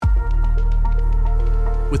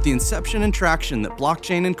With the inception and traction that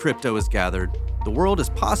blockchain and crypto has gathered, the world is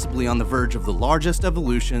possibly on the verge of the largest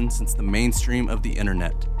evolution since the mainstream of the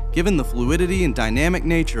internet. Given the fluidity and dynamic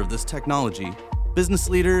nature of this technology, business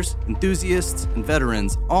leaders, enthusiasts, and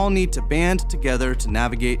veterans all need to band together to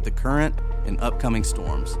navigate the current and upcoming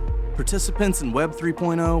storms. Participants in Web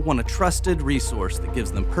 3.0 want a trusted resource that gives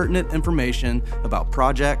them pertinent information about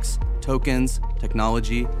projects, tokens,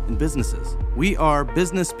 technology, and businesses. We are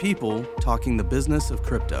business people talking the business of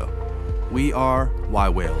crypto. We are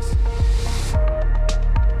yWhales.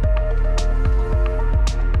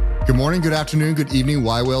 Good morning, good afternoon, good evening,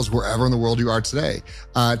 yWhales, wherever in the world you are today.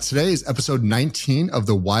 Today is episode 19 of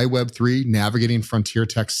the yWeb3 Navigating Frontier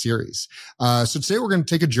Tech series. So today we're going to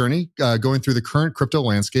take a journey going through the current crypto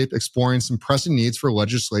landscape, exploring some pressing needs for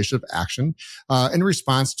legislative action in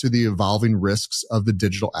response to the evolving risks of the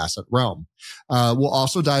digital asset realm. We'll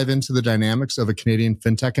also dive into the dynamics of a Canadian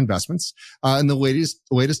fintech investments and the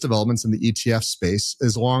latest developments in the ETF space,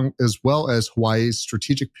 as well as Hawaii's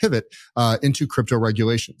strategic pivot into crypto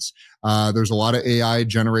regulations. There's a lot of AI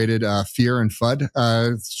generated fear and FUD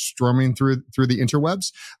storming through the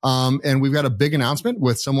interwebs. And we've got a big announcement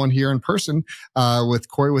with someone here in person with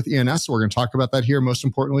Corey with ENS. So we're going to talk about that here, most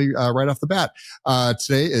importantly, right off the bat.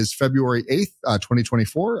 Today is February 8th,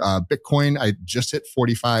 2024. Bitcoin, I just hit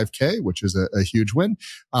 45K, which is a huge win.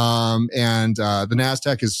 And the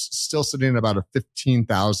NASDAQ is still sitting at about a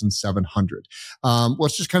 15,700.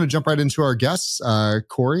 Let's just kind of jump right into our guests,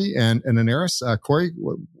 Corey and Anaris. Corey,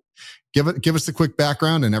 give us the quick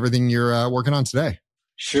background and everything you're working on today.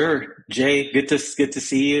 Sure. Jay, good to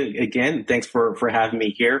see you again. Thanks for having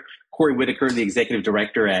me here. Corey Whitaker, the executive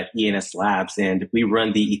director at ENS Labs, and we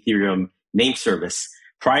run the Ethereum name service.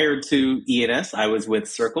 Prior to ENS, I was with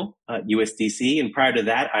Circle, USDC, and prior to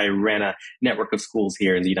that, I ran a network of schools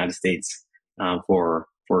here in the United States for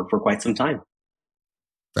quite some time.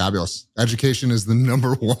 Fabulous. Education is the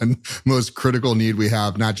number one most critical need we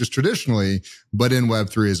have, not just traditionally, but in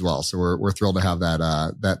Web3 as well. So we're thrilled to have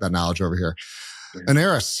that knowledge over here.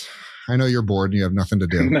 Anaris, I know you're bored and you have nothing to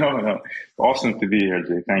do. No. Awesome to be here,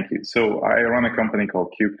 Jay. Thank you. So I run a company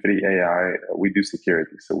called Cube3 AI. We do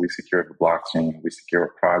security. So we secure the blockchain. We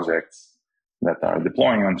secure projects that are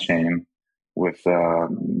deploying on chain with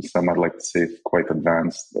some, I'd like to say, quite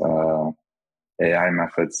advanced AI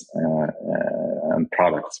methods and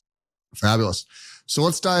products. Fabulous. So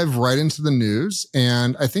let's dive right into the news.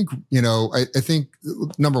 And I think, I think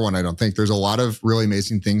number one, I don't think there's a lot of really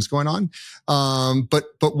amazing things going on. But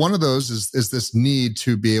one of those is this need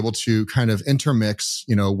to be able to kind of intermix,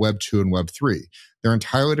 Web 2 and Web 3. They're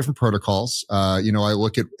entirely different protocols. I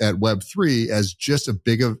look at Web 3 as just as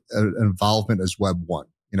big of an involvement as Web 1.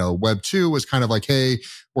 Web 2 was kind of like, hey,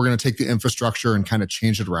 we're going to take the infrastructure and kind of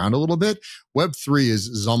change it around a little bit. Web 3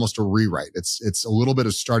 is almost a rewrite. It's a little bit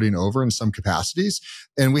of starting over in some capacities.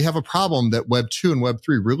 And we have a problem that Web 2 and Web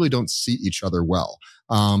 3 really don't see each other well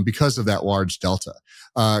because of that large delta.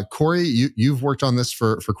 Corey, you've worked on this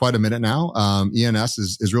for quite a minute now. ENS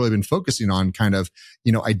has really been focusing on kind of,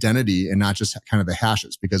 identity and not just kind of the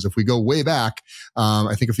hashes. Because if we go way back,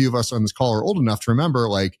 I think a few of us on this call are old enough to remember,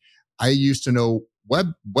 like, I used to know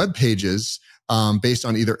web pages based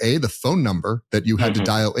on either A, the phone number that you had to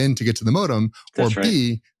dial in to get to the modem, or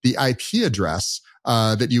B, the IP address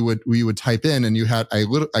that we would type in. And you had,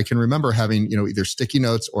 I can remember having, either sticky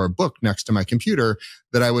notes or a book next to my computer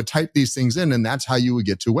that I would type these things in, and that's how you would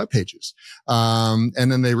get to web pages. And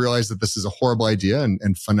then they realized that this is a horrible idea,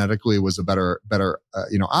 and phonetically was a better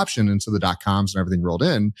option. And so the .coms and everything rolled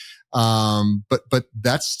in. But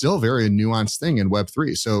that's still very nuanced thing in Web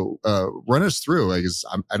 3. So, run us through.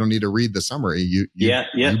 I don't need to read the summary. You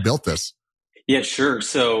built this. Yeah, sure.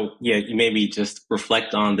 So, you maybe just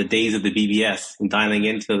reflect on the days of the BBS and dialing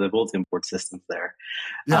into the bulletin board systems there.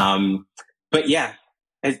 Yeah. But yeah,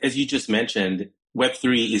 as you just mentioned,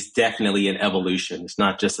 Web3 is definitely an evolution. It's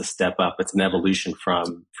not just a step up. It's an evolution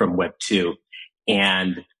from Web 2.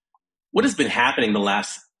 And what has been happening the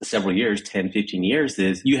last several years, 10, 15 years,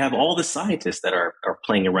 is you have all the scientists that are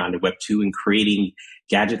playing around in Web 2 and creating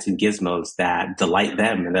gadgets and gizmos that delight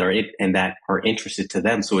them and that are interested to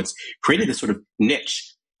them. So it's created this sort of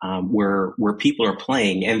niche where people are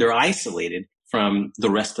playing, and they're isolated from the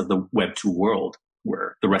rest of the Web 2 world,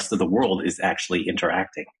 where the rest of the world is actually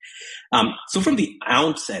interacting. So from the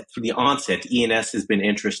onset, ENS has been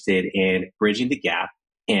interested in bridging the gap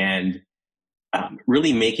and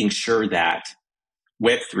really making sure that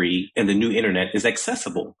Web3 and the new internet is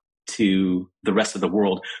accessible to the rest of the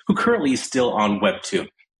world who currently is still on Web 2.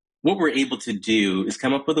 What we're able to do is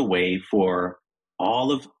come up with a way for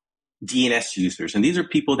all of DNS users, and these are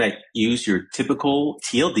people that use your typical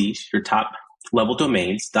TLDs, your top level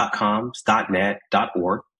domains, .coms, .net,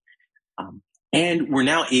 .org. And we're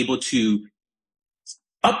now able to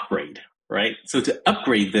upgrade, right? So to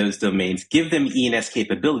upgrade those domains, give them ENS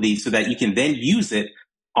capability so that you can then use it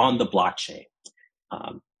on the blockchain.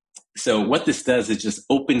 So what this does is just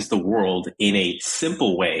opens the world in a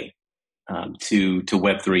simple way to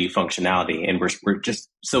Web3 functionality. And we're just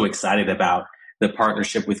so excited about the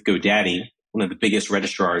partnership with GoDaddy, one of the biggest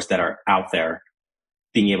registrars that are out there,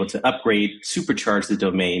 being able to upgrade, supercharge the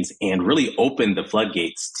domains, and really open the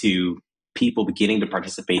floodgates to people beginning to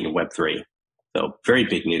participate in Web3. So very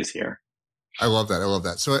big news here. I love that. I love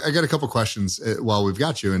that. So I got a couple questions while we've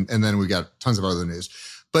got you, and then we got tons of other news.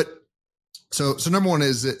 But so number one,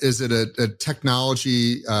 is it a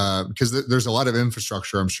technology, because there's a lot of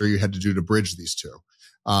infrastructure I'm sure you had to do to bridge these two.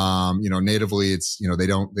 Natively it's, they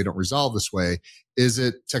don't resolve this way. Is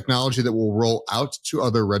it technology that will roll out to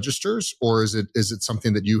other registers, or is it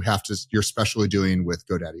something that you're specially doing with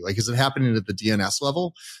GoDaddy? Like, is it happening at the DNS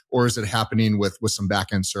level, or is it happening with some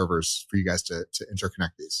backend servers for you guys to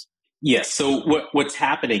interconnect these? Yes. So what's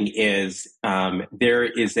happening is there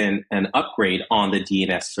is an upgrade on the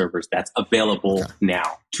DNS servers that's available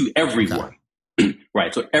now to everyone. Okay.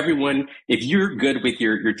 Right. So everyone, if you're good with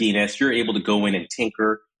your DNS, you're able to go in and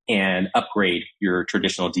tinker and upgrade your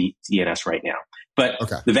traditional DNS right now. But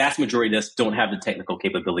the vast majority of us don't have the technical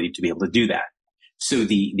capability to be able to do that. So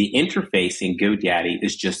the interface in GoDaddy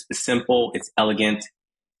is just simple. It's elegant.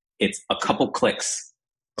 It's a couple clicks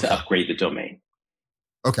to upgrade the domain.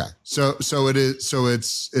 Okay. So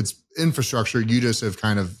it's infrastructure. You just have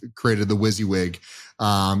kind of created the WYSIWYG,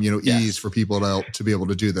 ease for people to be able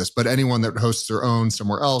to do this. But anyone that hosts their own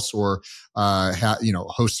somewhere else, or,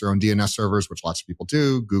 hosts their own DNS servers, which lots of people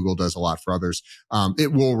do, Google does a lot for others,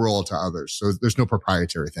 it will roll to others. So there's no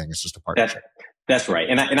proprietary thing. It's just a partnership. That's right.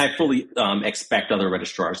 And I fully expect other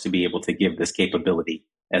registrars to be able to give this capability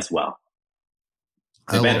as well.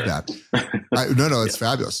 I love that. It's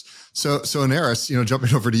fabulous. So Aneris,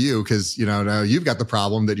 jumping over to you, because, now you've got the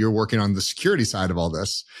problem that you're working on the security side of all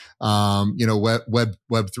this.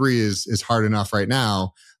 Web3 is hard enough right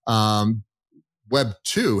now.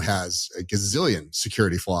 Web2 has a gazillion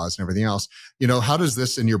security flaws and everything else. How does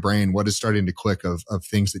this in your brain, what is starting to click of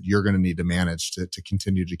things that you're going to need to manage to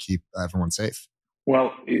continue to keep everyone safe?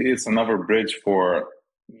 Well, it's another bridge for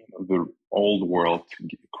the old world to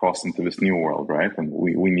cross into this new world, right? And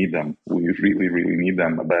we need them. We really, really need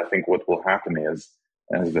them. But I think what will happen is,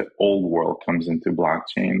 as the old world comes into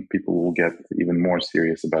blockchain, people will get even more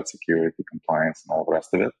serious about security, compliance, and all the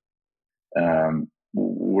rest of it.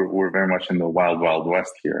 We're very much in the wild, wild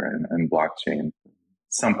west here in blockchain.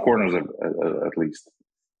 Some corners of at least.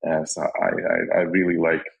 So I really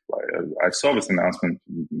like. I saw this announcement,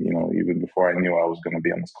 even before I knew I was going to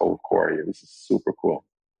be on this call with Corey. This is super cool.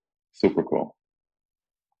 Super cool.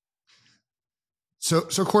 So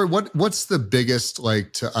Corey, what's the biggest,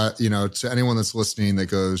 to anyone that's listening that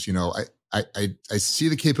goes, I see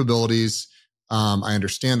the capabilities, I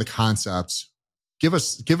understand the concepts. Give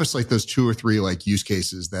us like those 2 or 3 use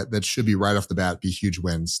cases that should be right off the bat be huge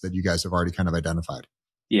wins that you guys have already kind of identified.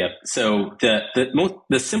 Yeah. So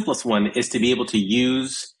the simplest one is to be able to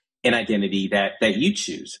use an identity that you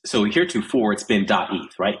choose. So heretofore it's been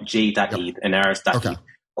 .eth, right? J.eth, Aneris.eth.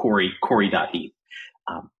 Corey.eth.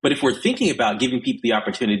 But if we're thinking about giving people the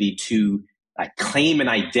opportunity to claim an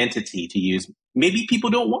identity to use, maybe people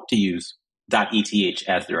don't want to use .eth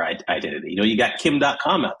as their identity. You got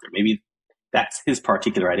Kim.com out there. Maybe that's his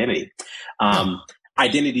particular identity.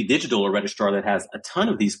 Identity Digital, a registrar that has a ton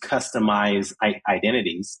of these customized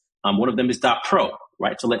identities. One of them is .pro,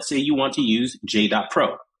 right? So let's say you want to use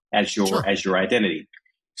J.pro as your identity.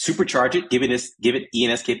 Supercharge it, give it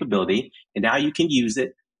ENS capability, and now you can use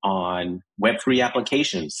it on Web3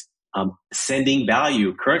 applications, sending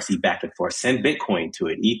value, currency back and forth, send Bitcoin to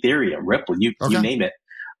it, Ethereum, Ripple, you name it.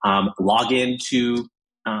 Log into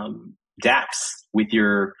dApps with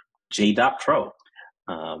your J.pro.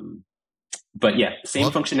 But yeah,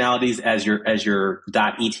 same functionalities as your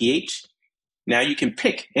 .eth. Now you can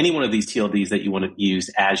pick any one of these TLDs that you want to use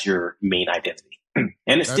as your main identity,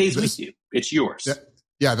 and it stays with you. It's yours.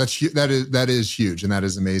 Yeah, that is huge, and that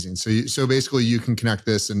is amazing. So basically you can connect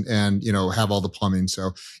this and have all the plumbing.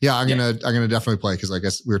 So yeah, I'm gonna definitely play, because I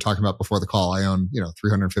guess we were talking about before the call. I own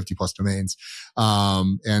 350 plus domains,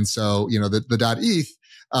 and so the .eth.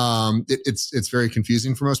 It's very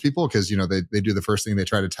confusing for most people, because they do the first thing, they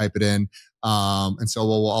try to type it in, and so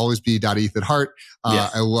we'll always be .eth at heart.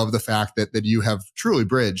 I love the fact that you have truly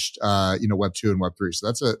bridged Web 2 and Web 3.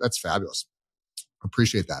 So that's fabulous.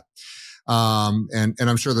 Appreciate that. And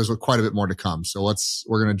I'm sure there's quite a bit more to come. So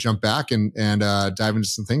we're going to jump back and dive into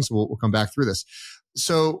some things. We'll come back through this.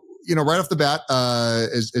 So, right off the bat,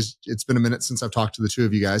 it's been a minute since I've talked to the two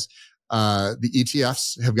of you guys. The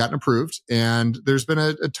ETFs have gotten approved and there's been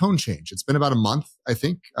a tone change. It's been about a month, I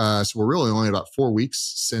think. So we're really only about 4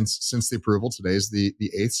 weeks since the approval. Today is the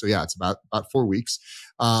 8th. So yeah, it's about 4 weeks.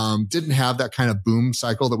 Didn't have that kind of boom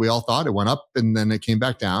cycle that we all thought. It went up and then it came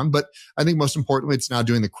back down. But I think most importantly, it's now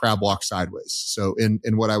doing the crab walk sideways. So in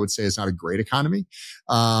what I would say is not a great economy,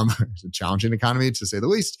 it's a challenging economy to say the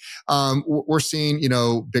least. We're seeing,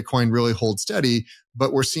 Bitcoin really hold steady,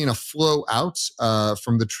 but we're seeing a flow out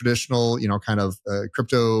from the traditional,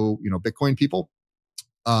 crypto, Bitcoin people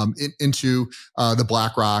into the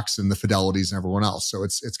BlackRocks and the Fidelities and everyone else. So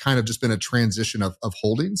it's kind of just been a transition of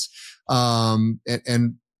holdings. And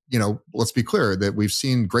let's be clear that we've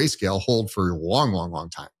seen Grayscale hold for a long, long, long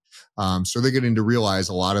time. So they're getting to realize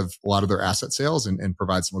a lot of their asset sales and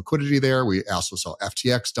provide some liquidity there. We also saw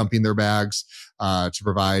FTX dumping their bags to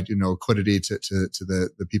provide liquidity to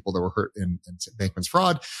the people that were hurt in Bankman's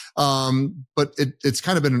fraud. But it's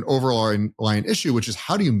kind of been an overlying issue, which is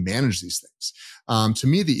how do you manage these things? To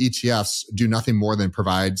me, the ETFs do nothing more than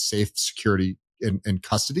provide safe security and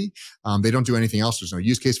custody. They don't do anything else. There's no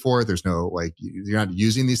use case for it. There's no, you're not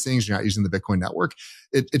using these things. You're not using the Bitcoin network.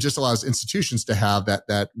 It just allows institutions to have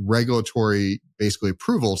that regulatory basically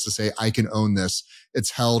approvals to say, I can own this. It's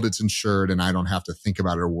held, it's insured, and I don't have to think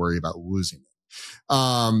about it or worry about losing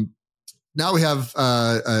it. Now we have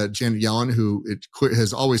Janet Yellen, who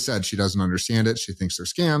has always said she doesn't understand it. She thinks they're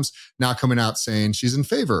scams. Now coming out saying she's in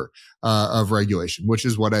favor of regulation, which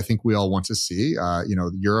is what I think we all want to see.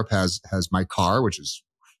 Europe has My Car, which is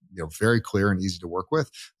very clear and easy to work with.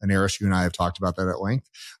 And Eris, you and I have talked about that at length.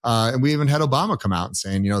 And we even had Obama come out and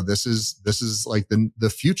saying, this is like the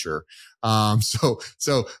future. So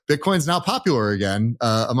Bitcoin's now popular again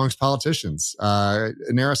amongst politicians.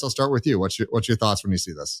 And Eris, I'll start with you. What's your thoughts when you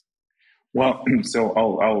see this? Well, so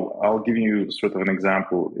I'll give you sort of an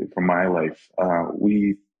example from my life.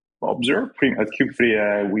 We observe at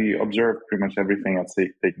Cube3, we observe pretty much everything that's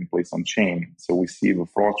taking place on chain. So we see the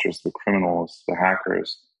fraudsters, the criminals, the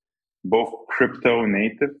hackers, both crypto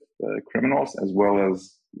native criminals as well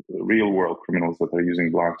as real world criminals that are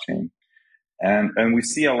using blockchain, and we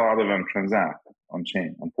see a lot of them transact on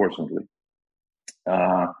chain. Unfortunately,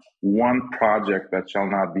 one project that shall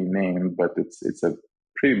not be named, but it's a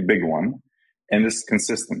pretty big one, and it's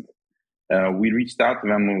consistent. We reached out to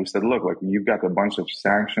them and we said, look, you've got a bunch of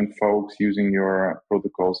sanctioned folks using your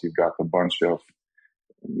protocols. You've got a bunch of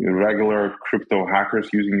regular crypto hackers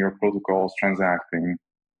using your protocols, transacting.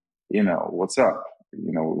 What's up?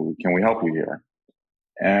 Can we help you here?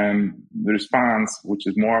 And the response, which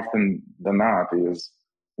is more often than not, is,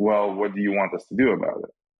 well, what do you want us to do about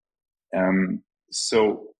it?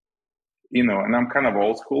 So, and I'm kind of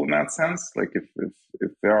old school in that sense. Like if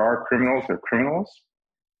there are criminals, they're criminals.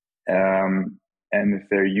 And if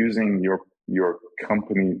they're using your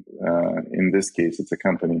company, in this case, it's a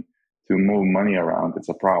company, to move money around, it's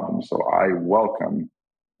a problem. So I welcome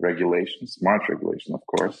regulation, smart regulation, of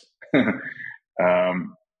course.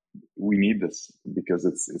 We need this because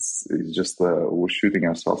it's just we're shooting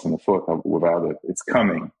ourselves in the foot without it. It's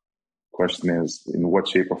coming. Question is, in what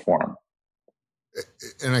shape or form?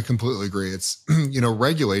 And I completely agree. It's,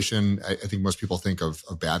 regulation, I think most people think of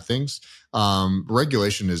bad things.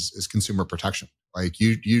 Regulation is consumer protection. Like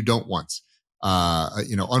you don't want,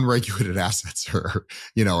 unregulated assets are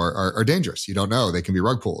dangerous. You don't know. They can be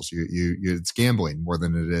rug pulls. It's gambling more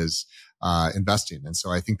than it is, investing. And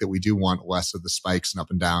so I think that we do want less of the spikes and up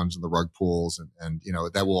and downs and the rug pulls. And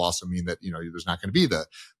that will also mean that, there's not going to be the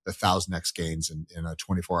 1,000x gains in a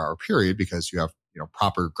 24-hour period because you have,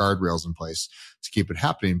 proper guardrails in place to keep it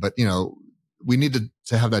happening. But, we need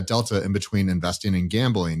to have that delta in between investing and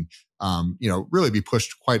gambling, really be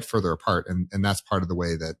pushed quite further apart. And that's part of the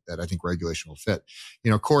way that I think regulation will fit.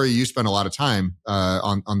 Corey, you spend a lot of time,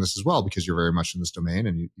 on this as well, because you're very much in this domain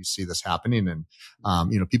and you see this happening and,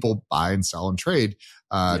 people buy and sell and trade,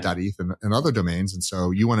 .eth and other domains. And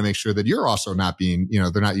so you want to make sure that you're also not being,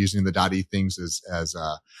 they're not using the .eth things as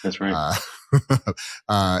that's right.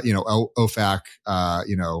 OFAC,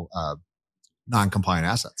 non-compliant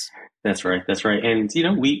assets. That's right. That's right. And,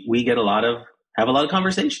 we have a lot of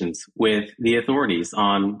conversations with the authorities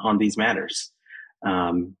on these matters.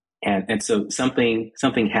 And so something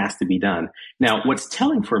has to be done. Now, what's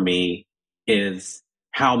telling for me is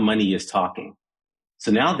how money is talking.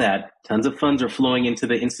 So now that tons of funds are flowing into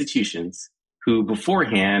the institutions who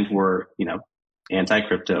beforehand were,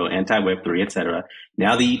 anti-crypto, anti-Web3, et cetera.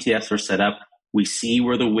 Now the ETFs are set up. We see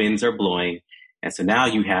where the winds are blowing. And so now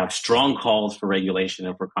you have strong calls for regulation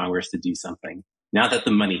and for Congress to do something now that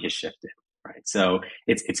the money has shifted, right? So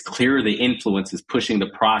it's clear the influence is pushing the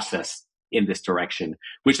process in this direction,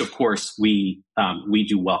 which of course we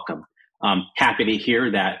do welcome. Happy to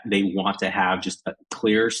hear that they want to have just a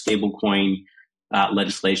clear stablecoin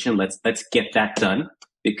legislation. Let's get that done,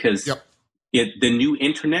 because the new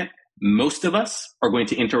internet, most of us are going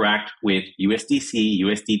to interact with USDC,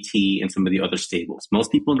 USDT, and some of the other stables.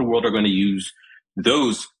 Most people in the world are going to use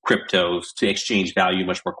those cryptos to exchange value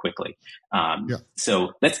much more quickly.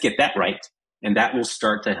 So let's get that right, and that will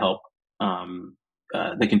start to help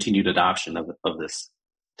the continued adoption of this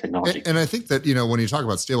technology. And I think that, when you talk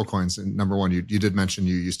about stablecoins, and number one, you did mention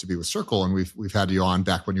you used to be with Circle, and we've had you on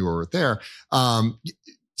back when you were there.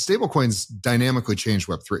 Stablecoins dynamically changed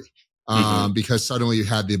Web3. Because suddenly you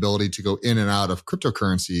had the ability to go in and out of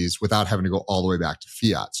cryptocurrencies without having to go all the way back to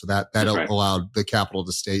fiat. So that allowed the capital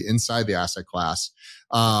to stay inside the asset class.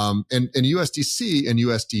 And USDC and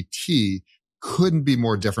USDT couldn't be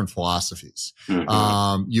more different philosophies.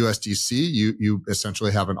 USDC, you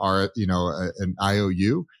essentially have an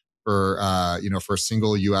IOU for a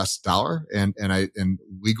single US dollar. And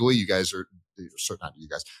legally you guys are, not you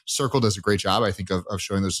guys, Circle does a great job, I think, of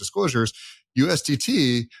showing those disclosures.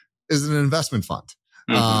 USDT is an investment fund.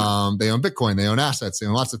 They own Bitcoin, they own assets, they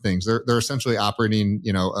own lots of things. They're essentially operating,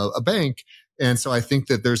 a bank. And so I think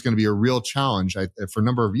that there's going to be a real challenge. For a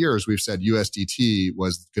number of years, we've said USDT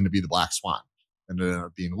was going to be the black swan, and it ended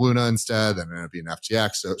up being Luna instead, and it ended up being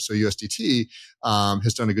FTX. So USDT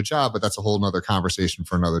has done a good job, but that's a whole nother conversation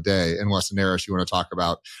for another day. Unless, Neresh, you want to talk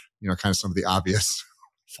about, kind of some of the obvious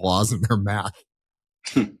flaws in their math.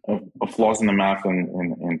 Flaws in the math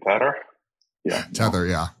in Tether? Yeah. Tether,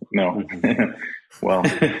 yeah. No. Well,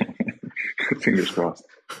 fingers crossed.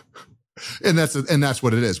 And that's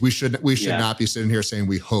what it is. We should not be sitting here saying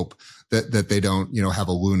we hope that they don't, have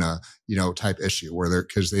a Luna, type issue where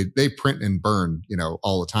because they print and burn,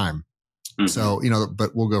 all the time. So,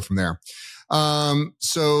 but we'll go from there.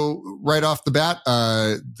 So right off the bat,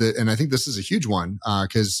 and I think this is a huge one,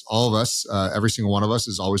 cause all of us, every single one of us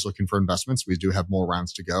is always looking for investments. We do have more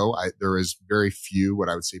rounds to go. There is very few, what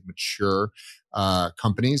I would say, mature,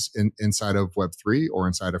 companies inside of Web3 or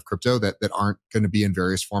inside of crypto that aren't going to be in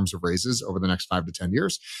various forms of raises over the next 5 to 10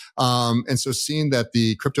 years. And so seeing that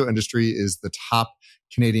the crypto industry is the top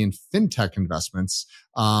Canadian fintech investments,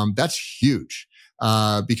 that's huge.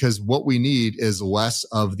 Because what we need is less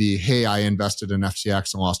of the, hey, I invested in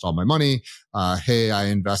FTX and lost all my money. Hey, I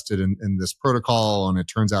invested in this protocol and it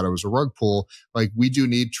turns out it was a rug pull. Like, we do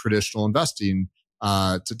need traditional investing,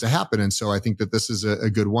 to happen. And so I think that this is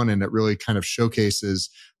a good one. And it really kind of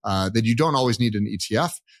showcases, that you don't always need an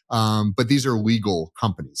ETF. But these are legal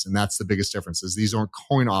companies. And that's the biggest difference, is these aren't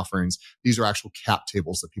coin offerings. These are actual cap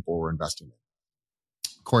tables that people were investing in.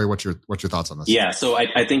 Corey, what's your thoughts on this? Yeah, so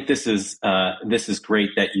I think this is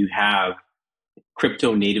great that you have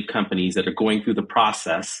crypto native companies that are going through the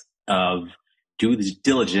process of due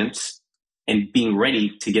diligence and being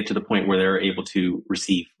ready to get to the point where they're able to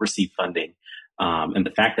receive funding. And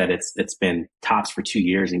the fact that it's been tops for 2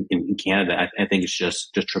 years in Canada, I think it's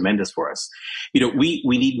just tremendous for us. We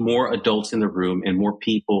need more adults in the room and more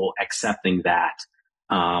people accepting that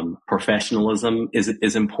professionalism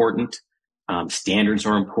is important. Standards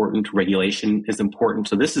are important. Regulation is important.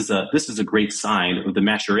 So this is a great sign of the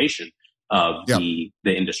maturation of the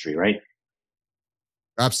industry, right?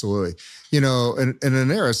 Absolutely. And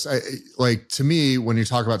Aneris, to me, when you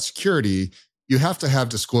talk about security, you have to have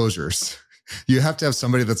disclosures. You have to have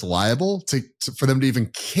somebody that's liable for them to even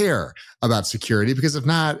care about security, because if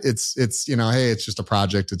not, it's hey, it's just a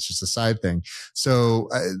project, it's just a side thing. So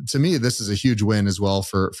to me, this is a huge win as well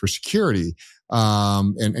for security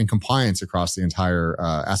and compliance across the entire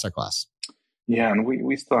asset class. Yeah, and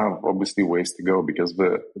we still have obviously ways to go, because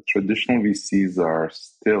the traditional VCs are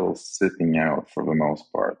still sitting out for the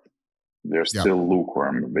most part. They're still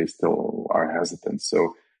lukewarm. They still are hesitant.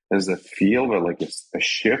 So there's a feel that a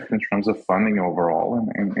shift in terms of funding overall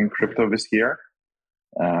in crypto this year.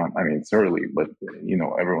 It's early, but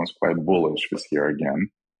everyone's quite bullish this year again.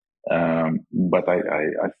 But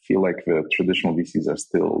I feel like the traditional VCs are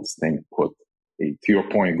still staying put. To your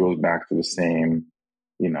point, it goes back to the same,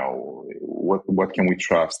 what can we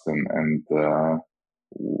trust and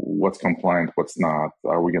what's compliant, what's not?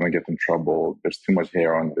 Are we going to get in trouble? There's too much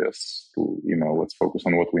hair on this. Let's focus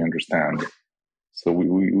on what we understand. So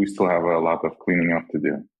we still have a lot of cleaning up to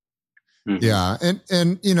do. Mm-hmm. Yeah.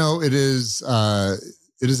 And it is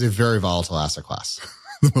a very volatile asset class.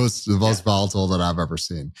 the most volatile that I've ever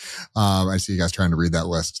seen. I see you guys trying to read that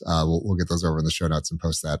list. We'll get those over in the show notes and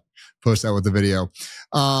post that with the video.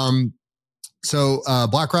 So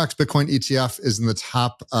BlackRock's Bitcoin ETF is in the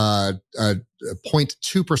top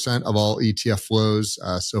 0.2% of all ETF flows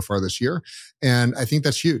so far this year. And I think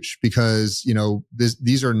that's huge because,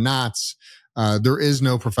 these are not, there is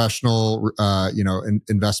no professional,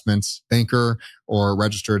 investment banker or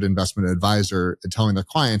registered investment advisor telling their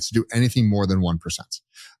clients to do anything more than 1%.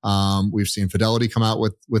 We've seen Fidelity come out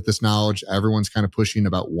with this knowledge. Everyone's kind of pushing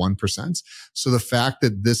about 1%. So the fact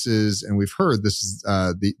that this is, and we've heard this is,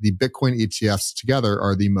 the Bitcoin ETFs together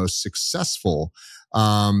are the most successful,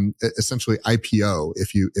 essentially IPO,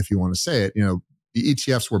 if you want to say it, the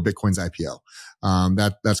ETFs were Bitcoin's IPO.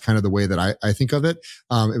 That's kind of the way that I think of it.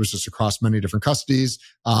 It was just across many different custodies.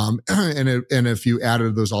 And if you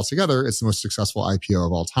added those all together, it's the most successful IPO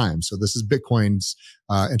of all time. So this is Bitcoin's,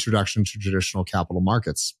 introduction to traditional capital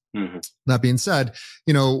markets. Mm-hmm. That being said,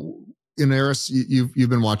 Aris, you've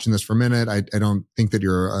been watching this for a minute. I don't think that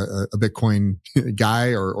you're a Bitcoin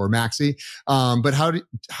guy or maxi. But how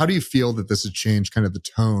do you feel that this has changed kind of the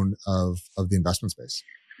tone of the investment space?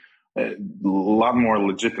 A lot more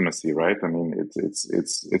legitimacy, right? I mean,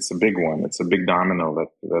 it's a big one. It's a big domino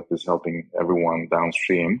that is helping everyone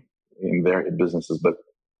downstream in their businesses. But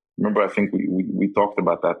remember, I think we talked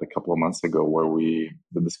about that a couple of months ago, where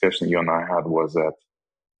the discussion you and I had was that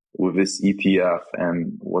with this ETF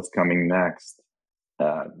and what's coming next,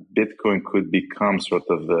 Bitcoin could become sort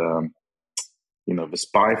of the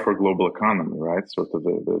spy for global economy, right? Sort of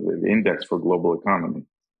the index for global economy.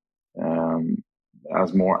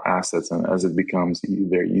 As more assets and as it becomes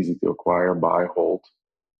very easy to acquire, buy, hold.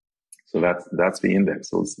 So that's the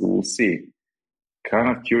index. So we'll see.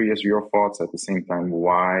 Kind of curious your thoughts at the same time,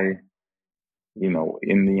 why, in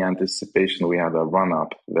the anticipation we had a run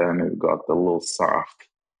up, then it got a little soft.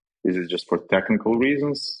 Is it just for technical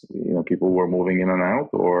reasons? People were moving in and out,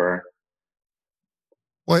 or?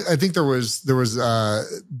 Well, I think there was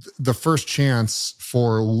the first chance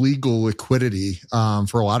for legal liquidity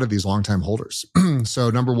for a lot of these longtime holders.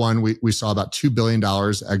 So number one, we saw about $2 billion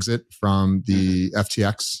exit from the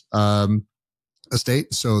FTX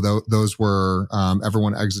estate. So those were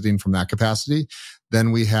everyone exiting from that capacity.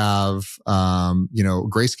 Then we have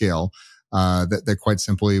Grayscale. That quite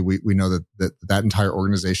simply, we know that entire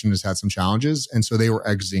organization has had some challenges. And so they were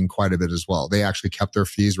exiting quite a bit as well. They actually kept their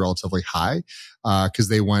fees relatively high, cause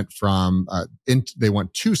they went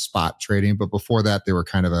to spot trading. But before that, they were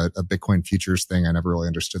kind of a Bitcoin futures thing. I never really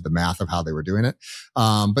understood the math of how they were doing it.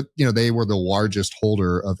 But they were the largest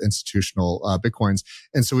holder of institutional, Bitcoins.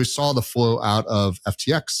 And so we saw the flow out of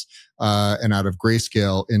FTX, and out of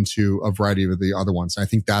Grayscale into a variety of the other ones. And I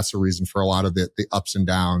think that's the reason for a lot of the ups and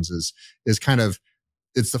downs is kind of,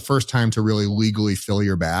 it's the first time to really legally fill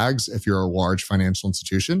your bags if you're a large financial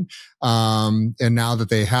institution. And now that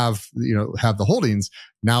they have the holdings,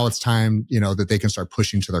 now it's time, that they can start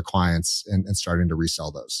pushing to their clients and starting to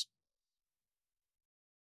resell those.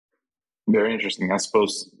 Very interesting. I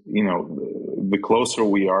suppose, the closer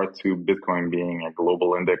we are to Bitcoin being a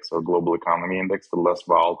global index or global economy index, the less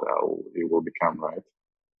volatile it will become, right?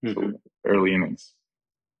 Mm-hmm. So early innings.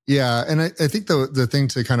 Yeah. And I think the thing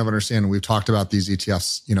to kind of understand, we've talked about these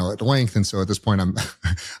ETFs, at length. And so at this point,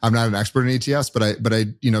 I'm not an expert in ETFs, but I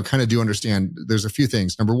kind of do understand there's a few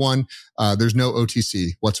things. Number one, there's no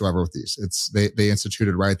OTC whatsoever with these. They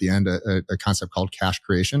instituted right at the end a concept called cash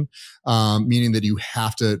creation, meaning that you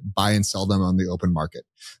have to buy and sell them on the open market.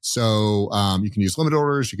 So, you can use limit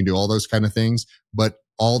orders, you can do all those kind of things, but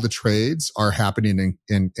all the trades are happening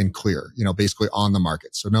in clear, basically on the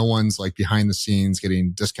market. So no one's like behind the scenes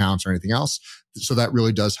getting discounts or anything else. So that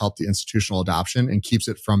really does help the institutional adoption and keeps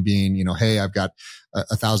it from being, hey, I've got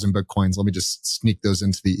 1,000 Bitcoins. Let me just sneak those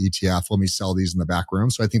into the ETF. Let me sell these in the back room.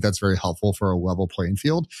 So I think that's very helpful for a level playing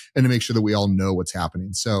field and to make sure that we all know what's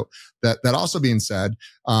happening. So that also being said,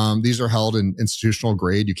 these are held in institutional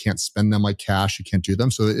grade. You can't spend them like cash. You can't do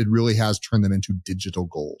them. So it really has turned them into digital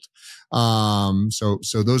gold.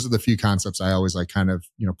 So those are the few concepts I always like kind of,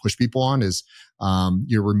 push people on is,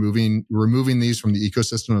 you're removing these from the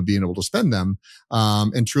ecosystem of being able to spend them,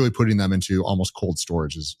 and truly putting them into almost cold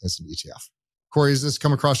storage as an ETF. Corey, has this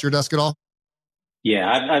come across your desk at all?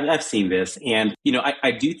 Yeah, I've seen this. And,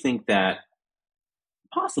 I do think that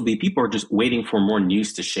possibly people are just waiting for more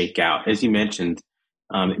news to shake out. As you mentioned,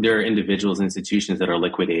 there are individuals, institutions that are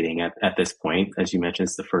liquidating at this point. As you mentioned,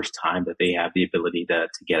 it's the first time that they have the ability to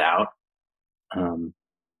get out.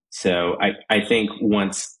 So I think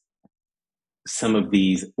once some of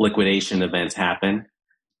these liquidation events happen,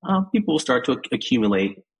 people will start to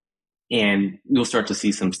accumulate and you'll start to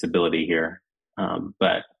see some stability here.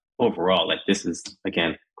 But overall, this is,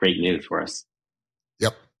 again, great news for us.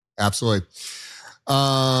 Yep, absolutely.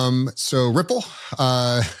 So Ripple,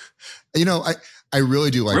 I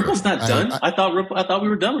really do like Ripple's not done. I thought we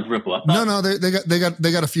were done with Ripple. No,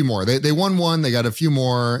 they got a few more. They won one, they got a few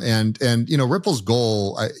more, and Ripple's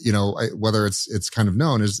goal, whether it's kind of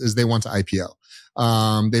known is they want to IPO.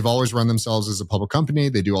 They've always run themselves as a public company.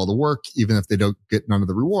 They do all the work, even if they don't get none of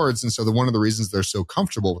the rewards. And so one of the reasons they're so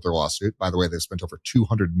comfortable with their lawsuit, by the way, they've spent over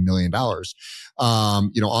 $200 million,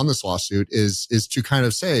 on this lawsuit is to kind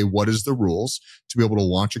of say, what is the rules to be able to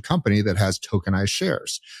launch a company that has tokenized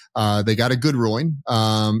shares? They got a good ruling,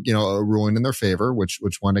 a ruling in their favor, which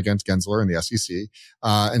went against Gensler and the SEC.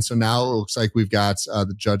 And so now it looks like we've got,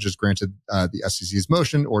 the judge has granted, the SEC's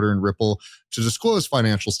motion ordering Ripple to disclose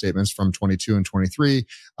financial statements from 22 and 23,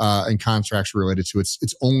 and contracts related to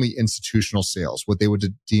its only institutional sales, what they would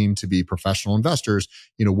deem to be professional investors.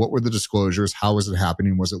 What were the disclosures? How was it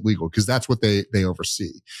happening? Was it legal? Because that's what they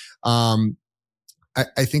oversee.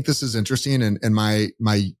 I think this is interesting, and my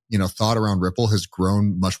thought around Ripple has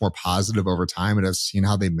grown much more positive over time, and I've seen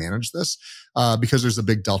how they manage this because there's a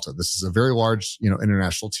big delta. This is a very large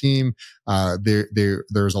international team.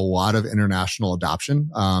 There's a lot of international adoption.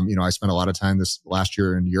 I spent a lot of time this last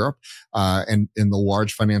year in Europe, and in the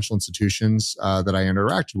large financial institutions that I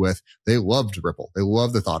interacted with, they loved Ripple. They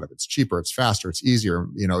love the thought of it. It's cheaper, it's faster, it's easier.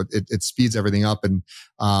 It speeds everything up, and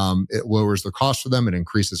it lowers the cost for them. It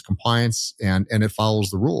increases compliance, and it follows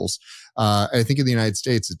the rules. I think in the United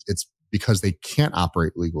States, it's because they can't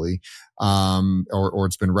operate legally, or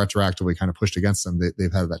it's been retroactively kind of pushed against them.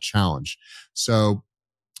 They've had that challenge. So,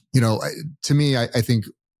 to me, I think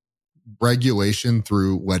regulation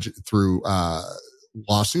through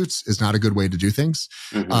lawsuits is not a good way to do things.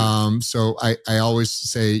 Mm-hmm. So I always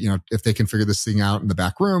say, if they can figure this thing out in the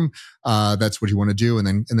back room, that's what you want to do.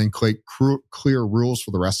 And then create clear rules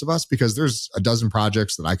for the rest of us, because there's a dozen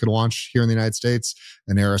projects that I could launch here in the United States.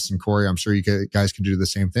 And Eris and Corey, I'm sure you guys can do the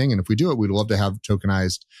same thing. And if we do it, we'd love to have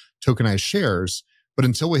tokenized shares. But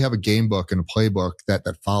until we have a game book and a playbook that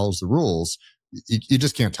follows the rules, you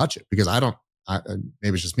just can't touch it, because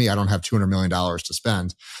maybe it's just me. I don't have $200 million to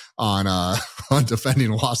spend on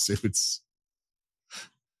defending lawsuits.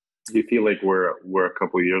 Do you feel like we're a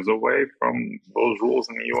couple of years away from those rules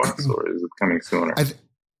in the U.S., or is it coming sooner?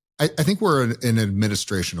 I think we're an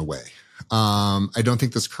administration away. I don't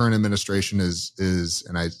think this current administration is,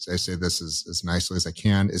 and I say this as nicely as I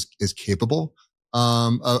can, is capable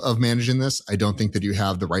of managing this. I don't think that you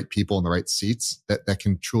have the right people in the right seats that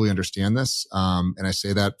can truly understand this. And I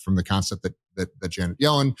say that from the concept that Janet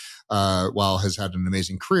Yellen, while has had an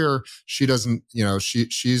amazing career, she doesn't,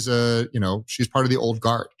 she's part of the old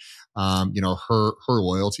guard. Her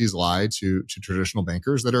loyalties lie to traditional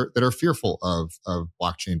bankers that are fearful of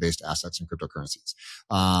blockchain based assets and cryptocurrencies.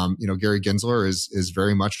 Gary Gensler is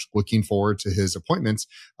very much looking forward to his appointments,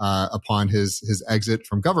 upon his exit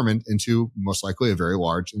from government into most likely a very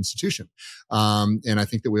large institution. And I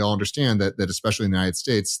think that we all understand that especially in the United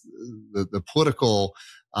States, the political,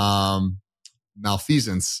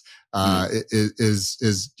 malfeasance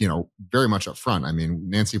is very much up front. I mean,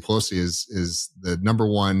 Nancy Pelosi is the number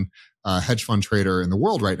one hedge fund trader in the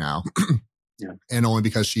world right now, yeah. And only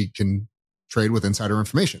because she can trade with insider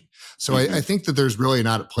information. So mm-hmm. I think that there's really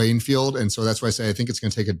not a playing field. And so that's why I say I think it's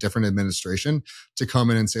going to take a different administration to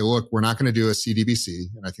come in and say, look, we're not going to do a CDBC.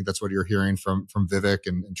 And I think that's what you're hearing from Vivek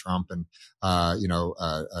and Trump and,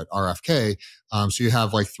 RFK. So you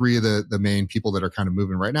have like three of the main people that are kind of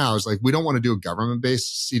moving right now is like, we don't want to do a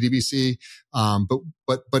government-based CDBC.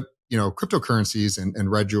 But cryptocurrencies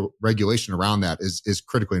and regulation around that is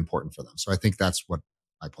critically important for them. So I think that's what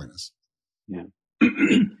my point is. Yeah.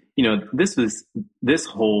 This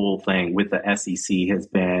whole thing with the SEC has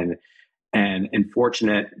been an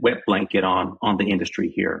unfortunate wet blanket on the industry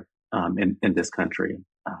here in this country.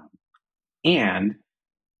 And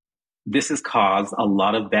this has caused a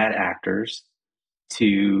lot of bad actors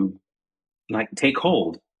to take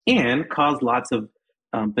hold and cause lots of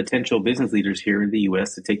potential business leaders here in the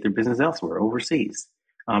U.S. to take their business elsewhere, overseas,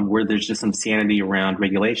 where there's just some sanity around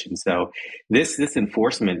regulation. So this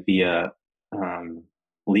enforcement via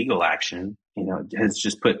legal action, has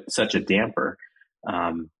just put such a damper.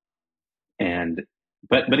 But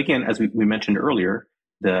again, as we mentioned earlier,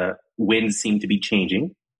 the winds seem to be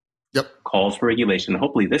changing. Yep. Calls for regulation.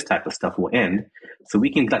 Hopefully this type of stuff will end so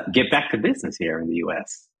we can get back to business here in the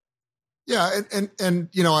U.S. Yeah. And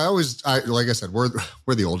like I said, we're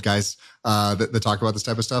the old guys, that talk about this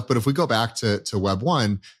type of stuff. But if we go back to Web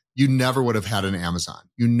 1, you never would have had an Amazon.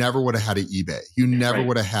 You never would have had an eBay. You never right.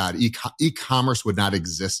 would have had e-commerce would not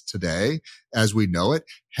exist today as we know it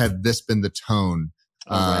had this been the tone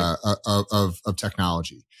of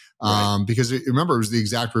technology. Right. Because remember, it was the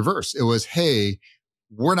exact reverse. It was, hey,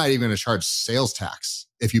 we're not even going to charge sales tax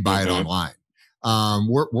if you buy it online.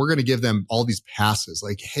 We're going to give them all these passes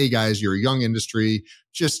like, hey guys, you're a young industry.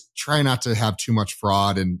 Just try not to have too much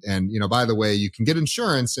fraud. And, by the way, you can get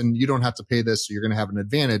insurance and you don't have to pay this. So you're going to have an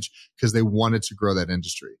advantage because they wanted to grow that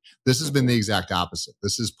industry. This has been the exact opposite.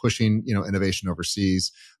 This is pushing, innovation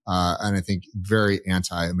overseas. And I think very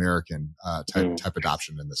anti-American, type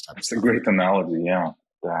adoption in this type of stuff. It's a great analogy. Yeah.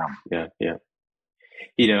 Damn. Yeah.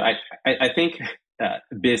 I think,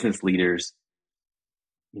 business leaders,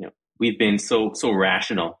 we've been so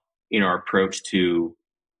rational in our approach to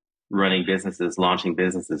running businesses, launching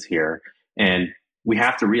businesses here. And we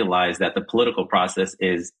have to realize that the political process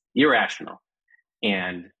is irrational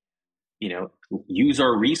and, use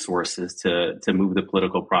our resources to move the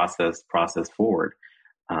political process forward.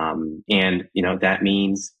 And that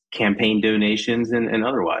means campaign donations and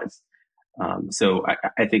otherwise. So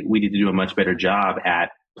I think we need to do a much better job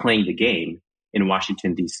at playing the game in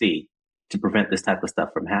Washington, D.C. to prevent this type of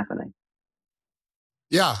stuff from happening.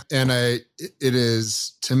 Yeah. And it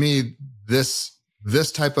is, to me, this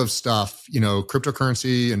type of stuff,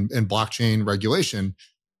 cryptocurrency and blockchain regulation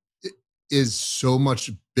is so much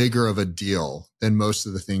bigger of a deal than most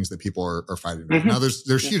of the things that people are fighting about. Now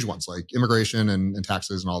there's huge ones like immigration and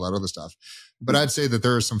taxes and all that other stuff. But I'd say that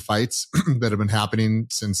there are some fights that have been happening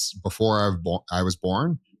since before I was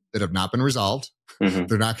born that have not been resolved.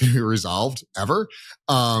 They're not going to be resolved ever.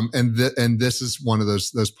 And this is one of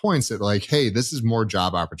those points that like, hey, this is more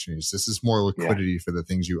job opportunities. This is more liquidity for the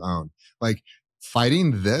things you own. Like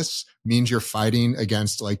fighting this means you're fighting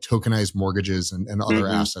against like tokenized mortgages and other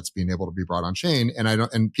assets being able to be brought on chain.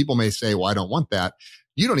 And people may say, well, I don't want that.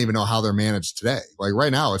 You don't even know how they're managed today. Like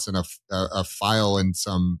right now it's in a file in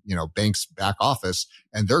some, bank's back office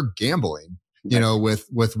and they're gambling, with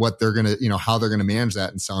what they're going to, how they're going to manage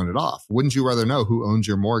that and selling it off. Wouldn't you rather know who owns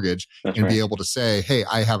your mortgage be able to say, hey,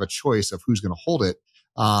 I have a choice of who's going to hold it.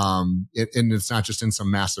 And it's not just in some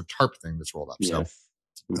massive TARP thing that's rolled up. Yes.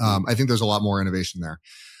 So I think there's a lot more innovation there.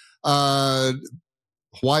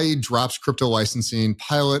 Hawaii drops crypto licensing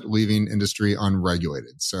pilot, leaving industry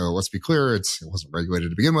unregulated. So let's be clear, it wasn't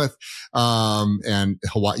regulated to begin with. And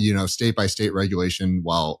Hawaii, state by state regulation,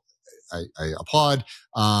 while I applaud.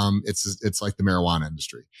 It's like the marijuana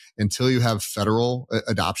industry. Until you have federal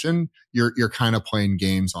adoption, you're kind of playing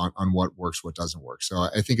games on what works, what doesn't work. So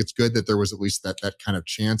I think it's good that there was at least that kind of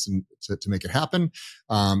chance and to make it happen.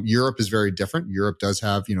 Europe is very different. Europe does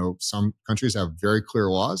have, some countries have very clear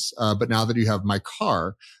laws. But now that you have my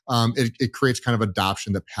car, it creates kind of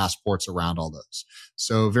adoption that passports around all those.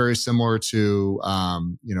 So very similar to,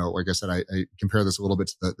 like I said, I compare this a little bit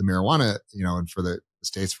to the marijuana, and for the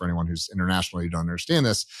states, for anyone who's international, you don't understand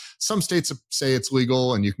this. Some states say it's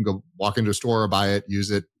legal and you can go walk into a store, buy it, use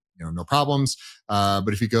it, no problems. But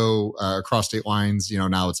if you go across state lines,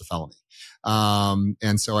 now it's a felony.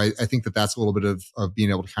 And so I think that that's a little bit of being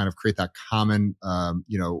able to kind of create that common,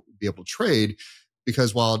 be able to trade,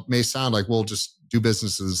 because while it may sound like we'll just do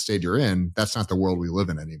business in the state you're in, that's not the world we live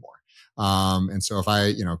in anymore. And so if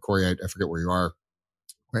I, Corey, I forget where you are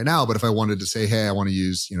right now, but if I wanted to say, hey, I want to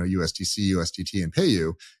use, USDC, USDT and pay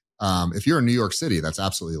you, if you're in New York City, that's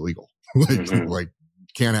absolutely illegal. like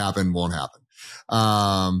can't happen, won't happen.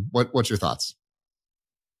 What's your thoughts?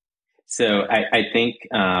 So I think,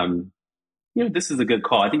 this is a good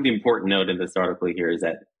call. I think the important note in this article here is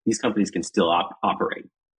that these companies can still operate,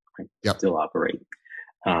 right? Yep. Still operate.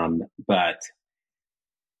 But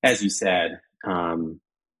as you said,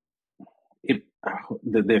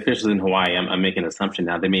 the officials in Hawaii, I'm making an assumption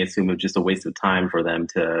now, they may assume it's just a waste of time for them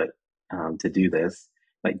to do this.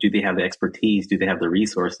 Like, do they have the expertise? Do they have the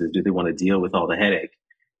resources? Do they want to deal with all the headache?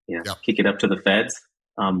 Kick it up to the feds,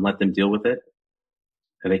 let them deal with it.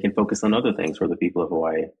 And they can focus on other things for the people of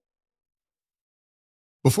Hawaii.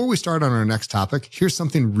 Before we start on our next topic, here's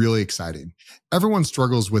something really exciting. Everyone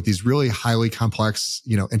struggles with these really highly complex,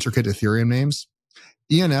 intricate Ethereum names.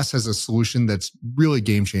 ENS has a solution that's really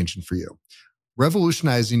game-changing for you.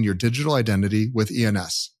 Revolutionizing your digital identity with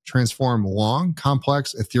ENS. Transform long,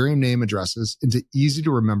 complex Ethereum name addresses into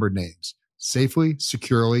easy-to-remember names, safely,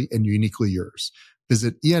 securely, and uniquely yours.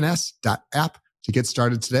 Visit ens.app to get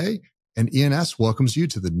started today, and ENS welcomes you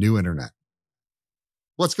to the new internet.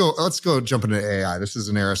 Let's go jump into AI. This is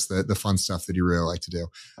Aris, the fun stuff that you really like to do.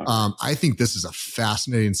 I think this is a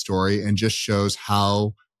fascinating story and just shows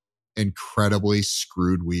how incredibly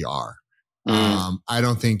screwed we are. I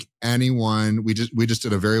don't think anyone, we just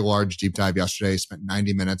did a very large deep dive yesterday, spent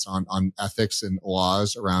 90 minutes on ethics and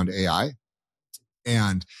laws around AI.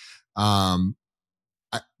 And,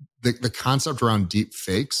 the concept around deep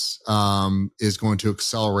fakes, is going to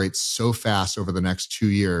accelerate so fast over the next 2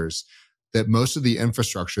 years that most of the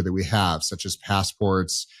infrastructure that we have, such as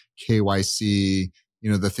passports, KYC,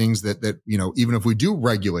 the things that, even if we do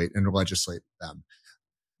regulate and legislate them,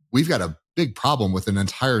 we've got a big problem with an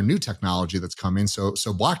entire new technology that's coming. So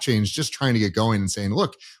blockchain is just trying to get going and saying,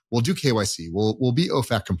 look, we'll do KYC. We'll be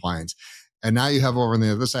OFAC compliant. And now you have over on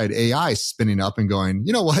the other side, AI spinning up and going,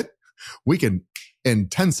 you know what? We can, in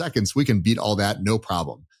 10 seconds, we can beat all that. No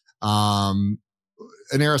problem. And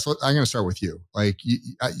Aris, I'm going to start with you. Like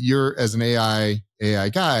you're as an AI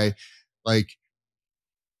guy, like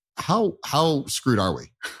how screwed are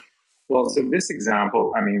we? Well, so this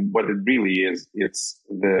example, I mean, what it really is, it's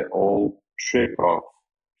the old trick of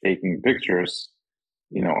taking pictures,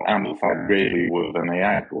 amplified greatly with an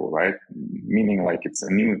AI tool, right? Meaning like it's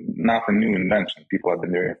not a new invention. People have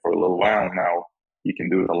been doing it for a little while now. You can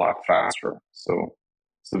do it a lot faster. So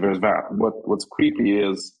there's that. What's creepy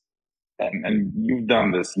is, and you've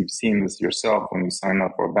done this, you've seen this yourself when you sign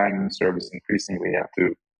up for a banking service. Increasingly, you have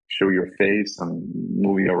to show your face and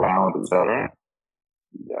move you around, etc.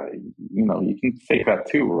 You can fake that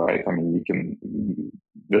too, right? I mean,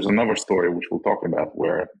 there's another story which we'll talk about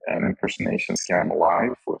where an impersonation scam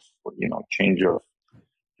live with change of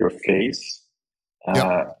your face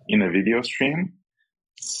in a video stream.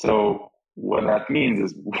 So what that means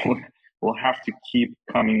is we'll have to keep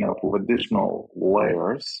coming up with additional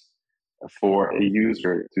layers for a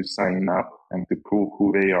user to sign up and to prove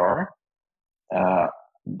who they are.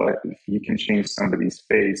 But if you can change somebody's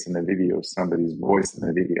face in a video, somebody's voice in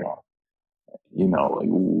a video,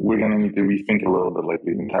 we're going to need to rethink a little bit like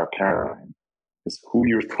the entire paradigm. Because who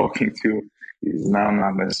you're talking to is now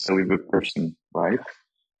not necessarily the person, right?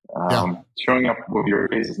 Showing up with your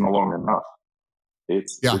face is no longer enough.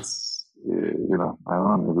 It's I don't know,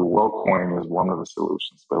 maybe WellCoin is one of the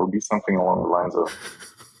solutions, but it'll be something along the lines of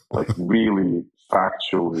like really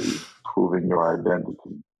factually proving your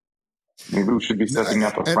identity. Maybe we should be setting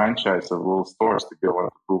up a franchise of little stores to be able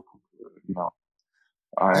to prove,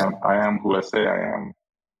 I am who I say I am.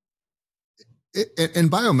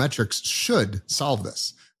 And biometrics should solve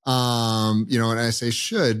this. And I say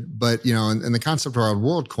should, but, and the concept around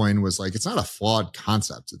WorldCoin was like, it's not a flawed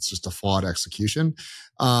concept. It's just a flawed execution.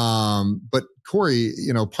 But Corey,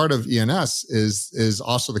 part of ENS is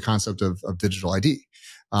also the concept of digital ID.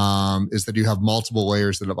 Is that you have multiple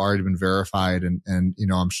layers that have already been verified. And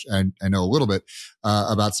I know a little bit,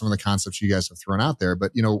 about some of the concepts you guys have thrown out there,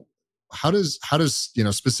 but, how does,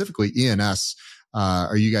 specifically ENS,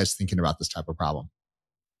 are you guys thinking about this type of problem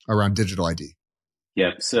around digital ID?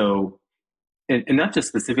 Yeah. So, and not just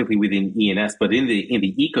specifically within ENS, but in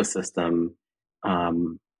the ecosystem,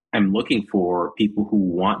 I'm looking for people who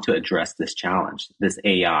want to address this challenge, this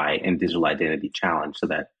AI and digital identity challenge, so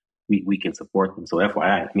that we can support them. So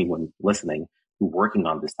FYI, anyone listening who's working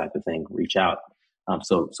on this type of thing, reach out,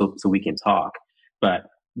 so we can talk. But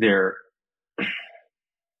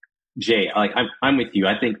Jay, like I'm with you.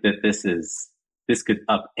 I think that this could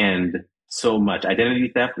upend so much. Identity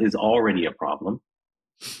theft is already a problem,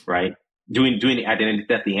 right? Doing the identity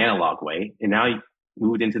theft the analog way, and now you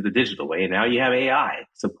moved into the digital way, and now you have AI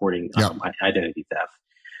supporting identity theft.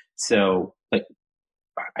 So, like,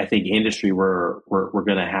 I think industry we're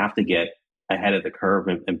going to have to get ahead of the curve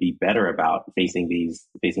and be better about facing these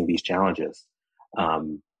challenges.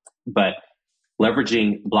 But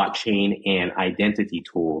leveraging blockchain and identity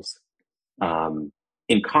tools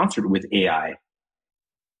in concert with AI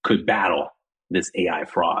could battle this AI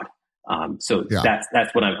fraud.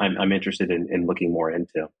 That's what I'm interested in looking more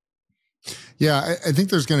into. Yeah, I think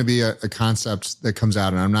there's going to be a concept that comes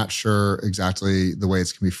out, and I'm not sure exactly the way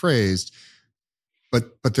it's going to be phrased,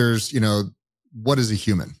 but there's, what is a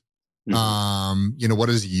human? Mm-hmm. What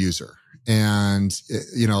is a user? And,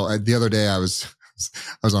 the other day I was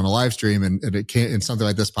on a live stream and it came and something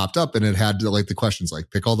like this popped up, and it had like the questions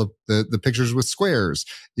like pick all the pictures with squares,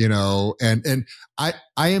 and I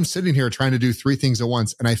am sitting here trying to do 3 things at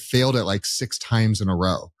once, and I failed it like 6 times in a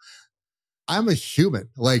row. I'm a human.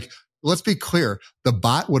 Like, let's be clear. The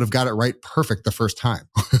bot would have got it right perfect the first time.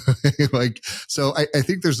 So I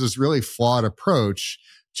think there's this really flawed approach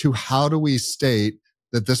to how do we state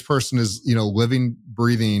that this person is, living,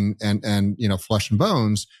 breathing and flesh and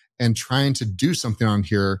bones and trying to do something on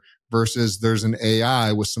here versus there's an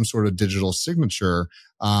AI with some sort of digital signature,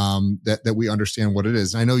 that we understand what it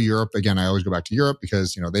is. And I know Europe, again, I always go back to Europe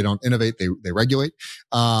because, they don't innovate, they regulate.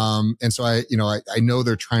 And so I know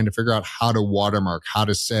they're trying to figure out how to watermark, how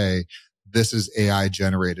to say, this is AI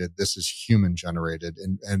generated, this is human generated,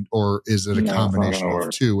 or is it a combination of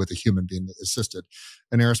two with a human being assisted?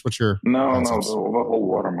 And Aris, what's your concepts? The whole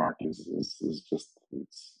watermark is just,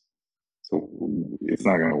 so it's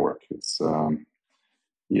not going to work. It's,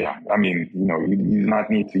 Yeah, I mean, you do not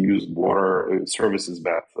need to use water services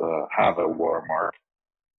that have a watermark.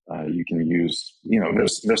 You can use,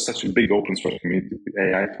 there's such a big open source community with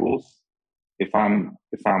AI tools. If I'm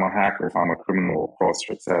a hacker, if I'm a criminal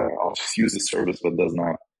fraudster, etc., I'll just use a service that does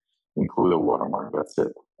not include a watermark. That's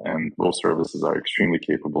it. And those services are extremely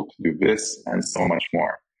capable to do this and so much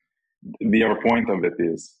more. The other point of it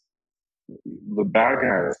is the bad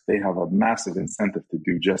guys, they have a massive incentive to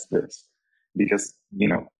do just this because,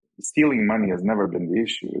 stealing money has never been the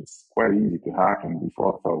issue. It's quite easy to hack and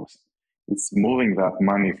defraud folks. It's moving that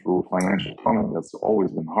money through financial tunnel that's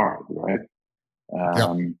always been hard, right?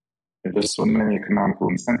 There's so many economical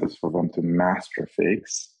incentives for them to master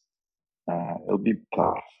fakes. It'll be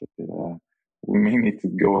tough. We may need to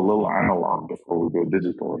go a little analog before we go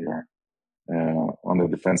digital here on the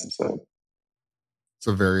defensive side. It's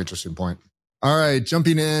a very interesting point. All right,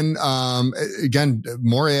 jumping in again,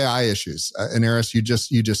 more AI issues. And Aris, you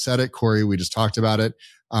just said it. Corey, we just talked about it.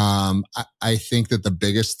 I think that the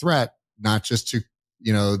biggest threat, not just to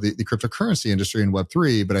the cryptocurrency industry and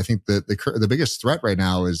Web3, but I think that the biggest threat right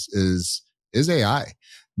now is AI.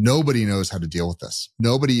 Nobody knows how to deal with this.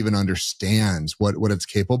 Nobody even understands what it's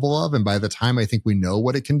capable of. And by the time I think we know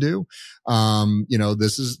what it can do,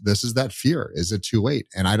 this is that fear. Is it too late?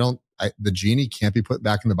 And the genie can't be put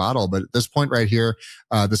back in the bottle. But at this point right here,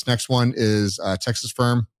 this next one is a Texas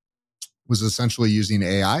firm was essentially using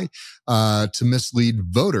AI to mislead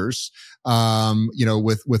voters,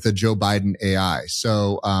 with a Joe Biden AI.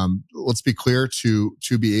 So let's be clear: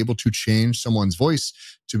 to be able to change someone's voice,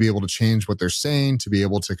 to be able to change what they're saying, to be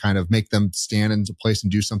able to kind of make them stand into place and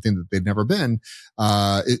do something that they've never been,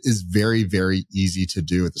 it is very, very easy to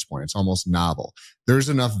do at this point. It's almost novel. There's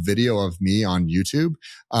enough video of me on YouTube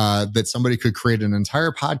that somebody could create an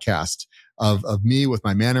entire podcast of me with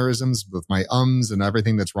my mannerisms, with my ums and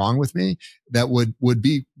everything that's wrong with me that would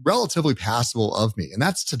be relatively passable of me. And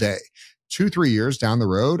that's today. 2-3 years down the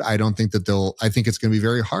road, I don't think that I think it's going to be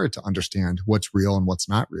very hard to understand what's real and what's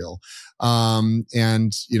not real.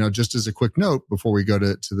 And just as a quick note before we go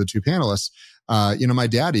to the two panelists, my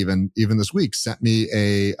dad even this week sent me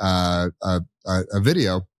a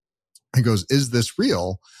video and goes, "Is this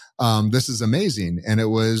real? This is amazing." And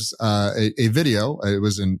it was a video. It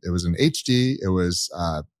was in HD. It was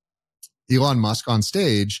Elon Musk on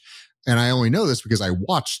stage. And I only know this because I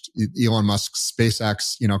watched Elon Musk's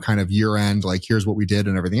SpaceX, kind of year end, like here's what we did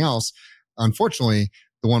and everything else. Unfortunately,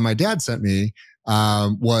 the one my dad sent me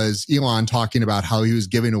was Elon talking about how he was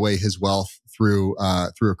giving away his wealth through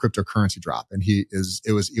a cryptocurrency drop. And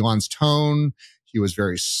it was Elon's tone. He was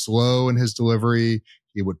very slow in his delivery.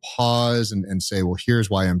 He would pause and say, "Well, here's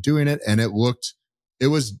why I'm doing it." And it was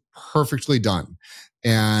perfectly done.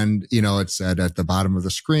 And, it said at the bottom of the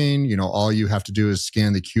screen, all you have to do is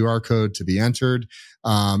scan the QR code to be entered.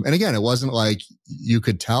 And again, it wasn't like you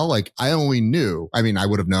could tell, like I only knew, I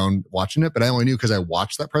would have known watching it, but I only knew because I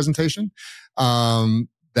watched that presentation,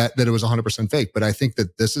 that it was 100% fake. But I think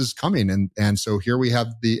that this is coming. And so here we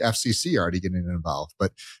have the FCC already getting involved.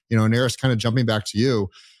 But, Naris, kind of jumping back to you,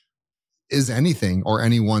 is anything or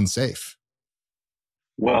anyone safe?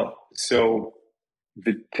 Well, so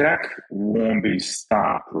the tech won't be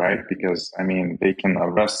stopped, right? Because, they can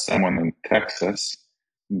arrest someone in Texas,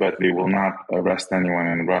 but they will not arrest anyone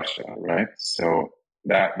in Russia, right? So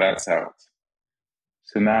that's out.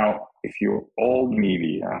 So now, if you're old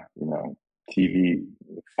media, TV,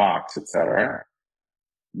 Fox, etc.,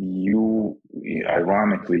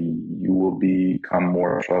 ironically, you will become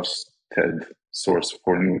more trusted source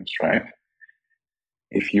for news, right?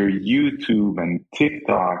 If you're YouTube and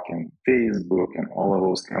TikTok and Facebook and all of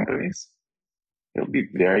those companies, it'll be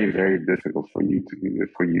very, very difficult for you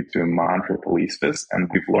to monitor police this. And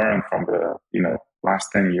we've learned from the last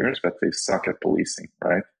 10 years that they suck at policing,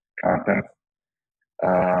 right? Content.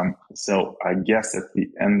 So I guess at the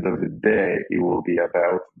end of the day, it will be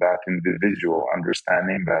about that individual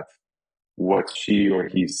understanding that what she or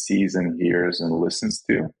he sees and hears and listens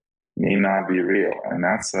to may not be real. And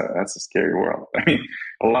that's a scary world.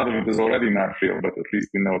 A lot of it is already not real, but at least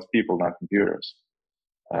we know it's people, not computers.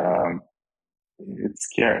 It's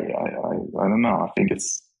scary. I don't know. I think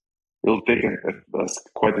it'll take us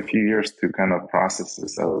quite a few years to kind of process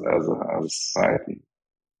this as a society.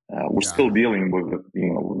 We're still dealing with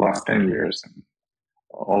the last 10 years and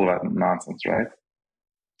all that nonsense, right?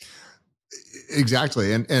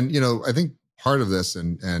 Exactly. And I think part of this,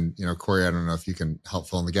 and Corey, I don't know if you can help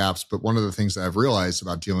fill in the gaps, but one of the things that I've realized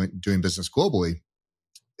about doing business globally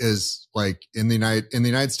is, like in the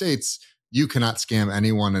United States, you cannot scam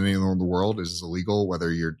anyone anywhere in the world. It is illegal,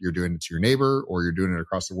 whether you're doing it to your neighbor or you're doing it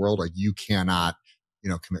across the world. Like you cannot,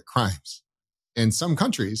 commit crimes. in some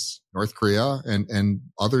countries, North Korea and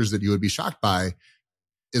others that you would be shocked by,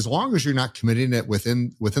 as long as you're not committing it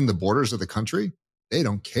within the borders of the country, they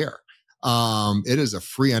don't care. It is a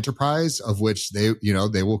free enterprise of which the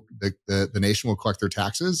nation will collect their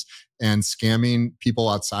taxes, and scamming people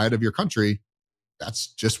outside of your country,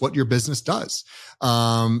 that's just what your business does.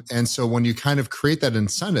 And so when you kind of create that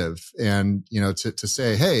incentive and, to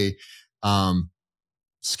say, hey,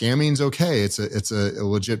 scamming's okay. It's a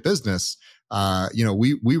legit business.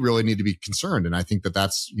 We really need to be concerned. And I think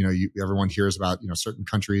that's, everyone hears about, certain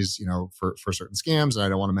countries, for certain scams. And I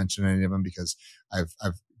don't want to mention any of them because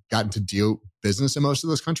I've gotten to deal business in most of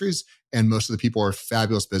those countries. And most of the people are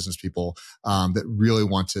fabulous business people, that really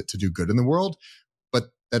want to do good in the world.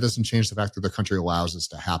 But that doesn't change the fact that the country allows this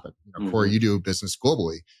to happen. Corey, you do business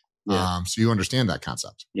globally. Yeah. So you understand that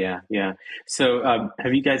concept. Yeah. So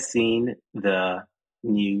have you guys seen the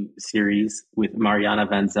new series with Mariana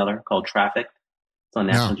Van Zeller called Traffic? It's on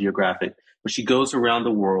National Geographic, where she goes around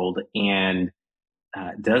the world and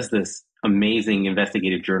does this amazing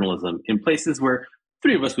investigative journalism in places where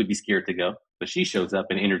three of us would be scared to go, but she shows up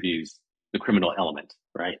and interviews the criminal element,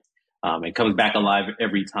 right? And comes back alive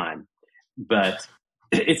every time. But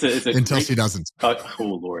it's a until she doesn't.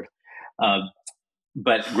 Oh Lord.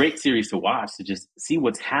 But great series to watch to just see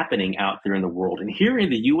what's happening out there in the world. And here in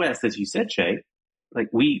the US, as you said, Shay, like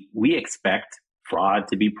we expect fraud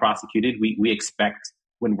to be prosecuted. We expect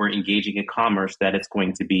when we're engaging in commerce that it's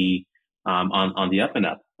going to be on the up and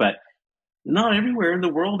up. But not everywhere in the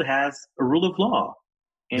world has a rule of law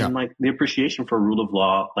and like the appreciation for rule of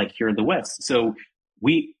law, like here in the West. So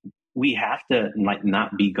we have to like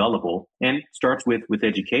not be gullible, and it starts with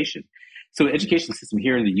education. So the education system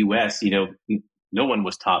here in the US, no one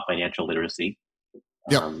was taught financial literacy.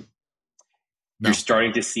 You're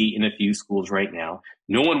starting to see in a few schools right now,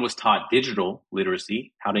 no one was taught digital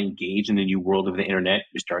literacy, how to engage in the new world of the internet.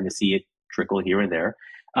 You're starting to see it trickle here and there.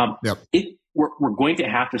 We're going to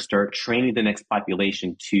have to start training the next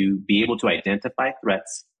population to be able to identify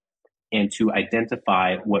threats and to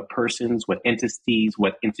identify what persons, what entities,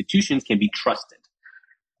 what institutions can be trusted.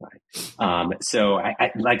 Right? So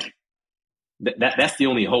I like that's the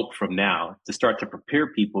only hope from now, to start to prepare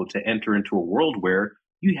people to enter into a world where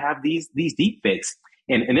you have these deep fakes.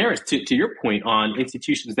 And there is, to your point on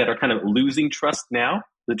institutions that are kind of losing trust now,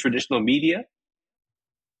 the traditional media,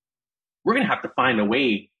 we're going to have to find a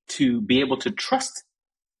way to be able to trust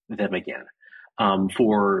them again,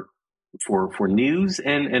 for news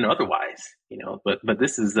and otherwise, but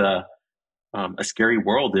this is a scary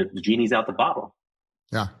world. The genie's out the bottle.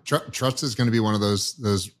 Yeah. Trust is going to be one of those,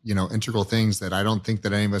 integral things that I don't think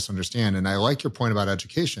that any of us understand. And I like your point about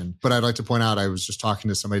education, but I'd like to point out, I was just talking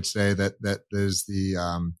to somebody today that is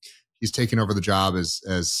he's taking over the job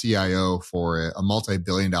as CIO for a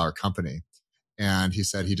multi-billion-dollar company. And he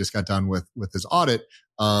said he just got done with his audit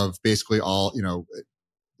of basically all,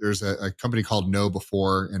 there's a company called Know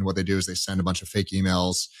Before, and what they do is they send a bunch of fake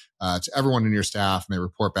emails to everyone in your staff, and they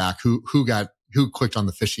report back who clicked on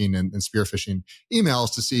the phishing and spear phishing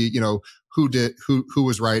emails to see, who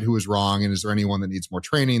was right, who was wrong, and is there anyone that needs more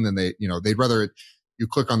training. Then they'd rather you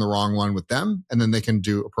click on the wrong one with them, and then they can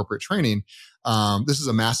do appropriate training. This is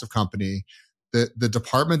a massive company. The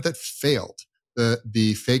department that failed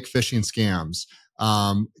the fake phishing scams,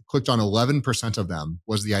 clicked on 11% of them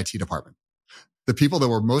was the IT department. The people that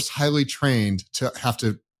were most highly trained to have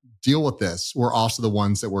to deal with this were also the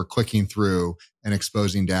ones that were clicking through and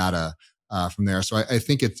exposing data from there. So I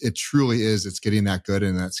think it truly is, it's getting that good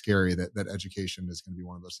and that scary that education is going to be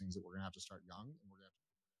one of those things that we're going to have to start young. And we're going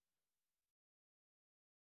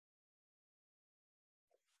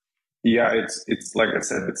to it's like I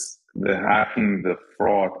said, it's the hacking, the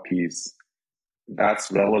fraud piece.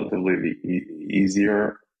 That's relatively the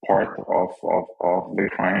easier part of the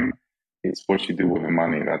crime. It's what you do with the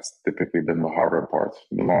money. That's typically been the harder part,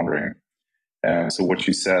 the laundering. And so what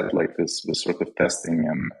you said, like this sort of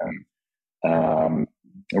testing and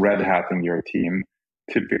red hatting your team,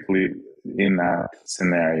 typically in that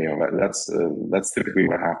scenario, that's typically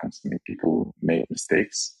what happens to me. People make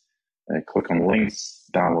mistakes, they click on links,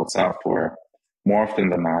 download software. More often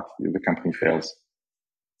than not, the company fails.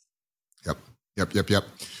 Yep.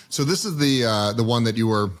 So this is the one that you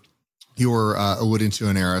were alluding to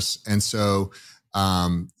in Eris. And so,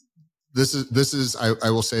 this is, I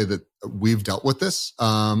will say that we've dealt with this,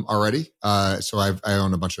 already. So I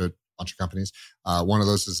own a bunch of companies. One of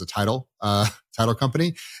those is a title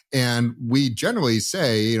company. And we generally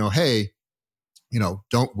say, hey,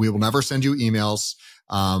 we will never send you emails.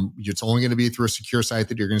 It's only going to be through a secure site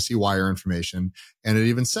that you're going to see wire information. And it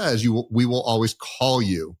even says we will always call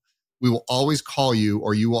you We will always call you,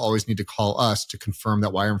 or you will always need to call us to confirm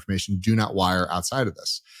that wire information. Do not wire outside of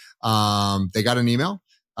this. They got an email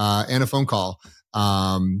and a phone call.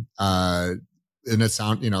 And it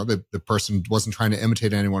the person wasn't trying to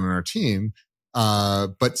imitate anyone on our team,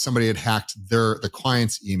 but somebody had hacked the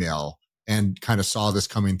client's email and kind of saw this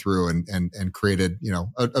coming through and created,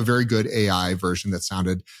 a very good AI version that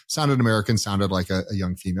sounded American, sounded like a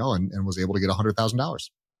young female, and was able to get $100,000.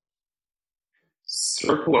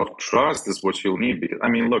 Circle of trust is what you'll need, because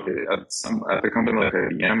look, at a company like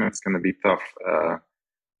IBM, it's going to be tough,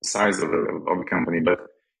 size of a company, but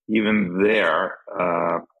even there,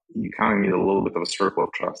 you kind of need a little bit of a circle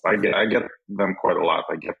of trust. I get them quite a lot.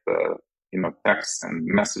 I get the texts and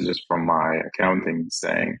messages from my accounting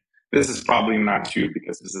saying, "This is probably not you,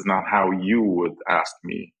 because this is not how you would ask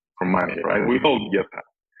me for money," right? We all get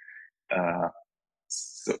that.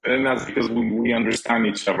 And that's because we understand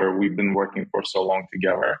each other. We've been working for so long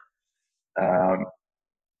together. And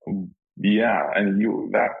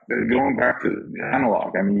going back to the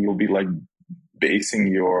analog, you'll be like basing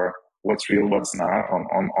your what's real, what's not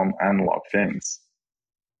on analog things.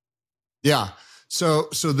 Yeah. So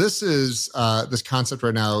this is this concept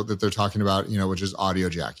right now that they're talking about, which is audio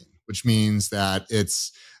jacking, which means that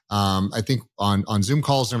it's I think on Zoom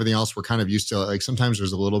calls and everything else, we're kind of used to, like, sometimes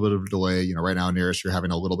there's a little bit of a delay. Right now, Nearest, you're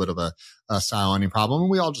having a little bit of a silencing problem,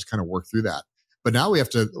 and we all just kind of work through that. But now we have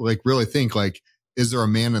to really think, is there a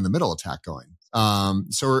man in the middle attack going?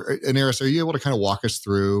 So Nearest, are you able to kind of walk us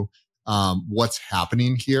through what's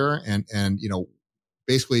happening here, and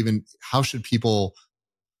basically even how should people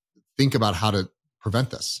think about how to prevent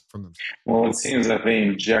this from them? Well, it seems that they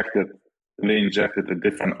injected a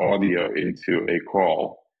different audio into a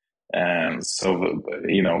call. And so,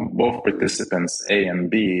 both participants, A and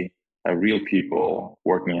B, are real people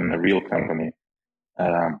working in a real company.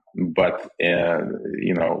 But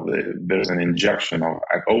there's an injection of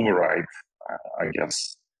an override, I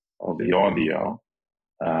guess, of the audio,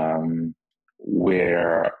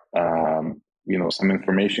 where, some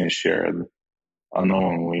information is shared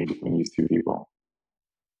unknowingly between these two people.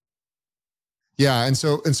 Yeah. And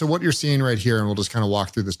so what you're seeing right here, and we'll just kind of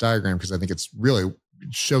walk through this diagram because I think it's really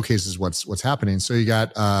showcases what's happening. So you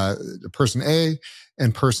got person A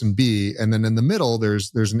and person B, and then in the middle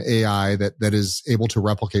there's an AI that is able to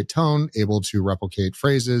replicate tone, able to replicate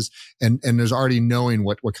phrases, and there's already knowing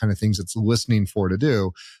what kind of things it's listening for to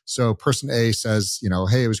do. So person A says,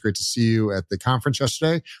 "Hey, it was great to see you at the conference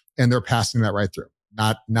yesterday," and they're passing that right through.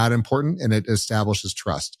 Not important, and it establishes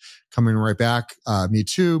trust. Coming right back, "Me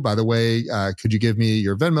too. By the way, could you give me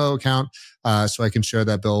your Venmo account so I can share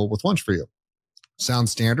that bill with lunch for you?"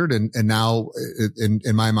 Sounds standard. And now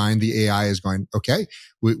in my mind, the AI is going, okay,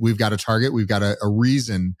 we've got a target. We've got a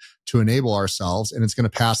reason to enable ourselves, and it's going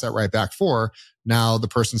to pass that right back for. Now the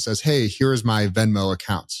person says, "Hey, here's my Venmo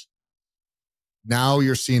account." Now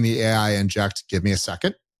you're seeing the AI inject, "Give me a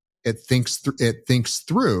second." It thinks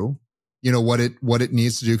through, what it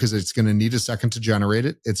needs to do, because it's going to need a second to generate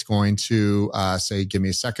it. It's going to say, "Give me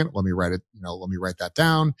a second. Let me write it. Let me write that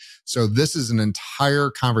down." So this is an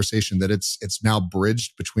entire conversation that it's now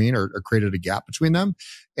bridged between, or created a gap between them,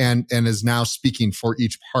 and is now speaking for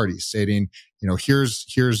each party, stating, here's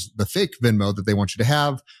the fake Venmo that they want you to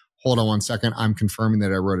have. Hold on one second. I'm confirming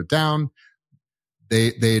that I wrote it down.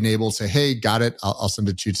 They enable, say, "Hey, got it. I'll send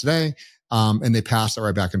it to you today." And they pass it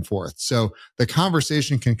right back and forth. So the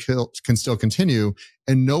conversation can still continue,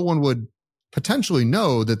 and no one would potentially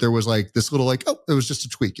know that there was this little it was just a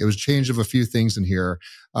tweak. It was a change of a few things in here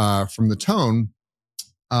from the tone.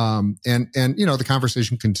 And the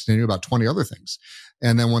conversation can continue about 20 other things.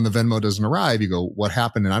 And then when the Venmo doesn't arrive, you go, "What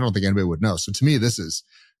happened?" And I don't think anybody would know. So to me, this is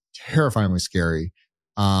terrifyingly scary.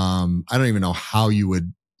 I don't even know how you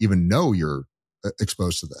would even know you're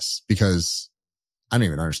exposed to this, because I don't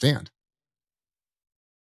even understand.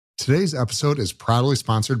 Today's episode is proudly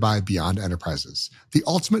sponsored by Beyond Enterprises, the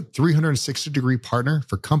ultimate 360-degree partner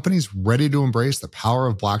for companies ready to embrace the power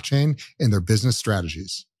of blockchain in their business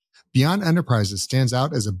strategies. Beyond Enterprises stands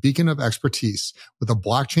out as a beacon of expertise with a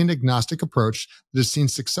blockchain-agnostic approach that has seen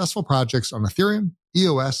successful projects on Ethereum,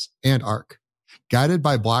 EOS, and Arc. Guided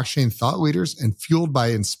by blockchain thought leaders and fueled by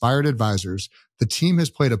inspired advisors, the team has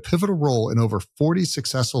played a pivotal role in over 40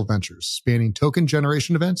 successful ventures spanning token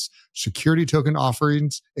generation events, security token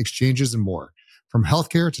offerings, exchanges, and more. From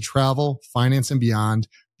healthcare to travel, finance, and beyond,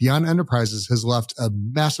 Beyond Enterprises has left a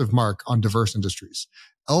massive mark on diverse industries.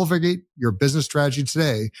 Elevate your business strategy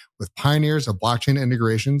today with pioneers of blockchain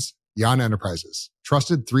integrations, Beyond Enterprises,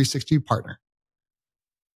 trusted 360 partner.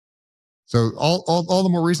 So all the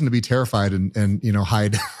more reason to be terrified and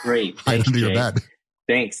hide Great. hide under Jay. your bed.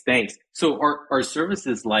 Thanks. So are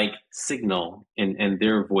services like Signal and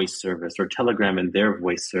their voice service, or Telegram and their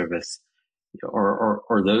voice service,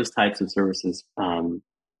 or those types of services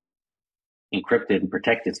encrypted and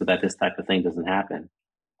protected so that this type of thing doesn't happen?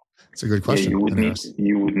 It's a good question. Yeah,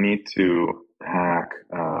 you would need to hack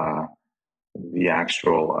the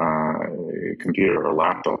actual computer or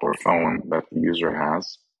laptop or phone that the user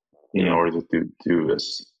has in order to do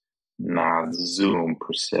this. Not Zoom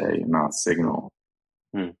per se, not Signal.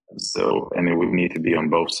 So, and it would need to be on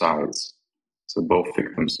both sides. So both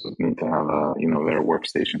victims would need to have their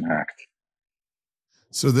workstation hacked.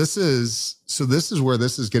 So this is where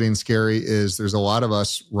this is getting scary. Is there's a lot of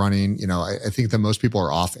us running. I think that most people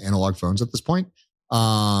are off analog phones at this point.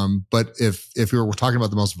 But if we're talking about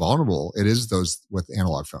the most vulnerable, it is those with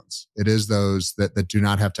analog phones. It is those that do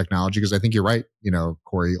not have technology. Because I think you're right,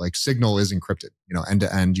 Corey. Like Signal is encrypted. End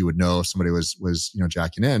to end, you would know if somebody was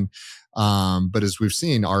jacking in. But as we've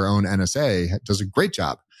seen, our own NSA does a great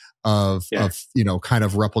job of kind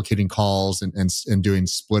of replicating calls and doing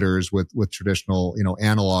splitters with traditional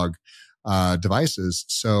analog devices.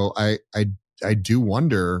 So I do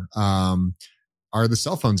wonder, are the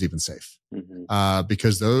cell phones even safe?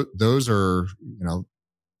 Because those are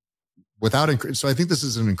without so I think this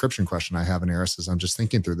is an encryption question I have in Eris as I'm just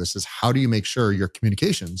thinking through this, is how do you make sure your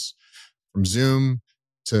communications from Zoom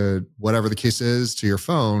to whatever the case is to your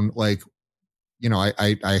phone, like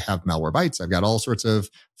I have malware bytes, I've got all sorts of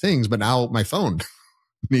things, but now my phone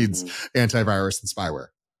needs antivirus and spyware.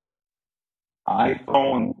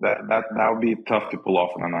 iPhone, that would be tough to pull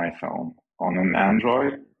off on an iPhone. On an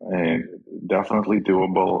Android, definitely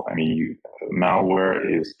doable. I mean,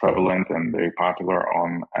 malware is prevalent and very popular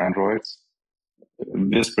on Androids.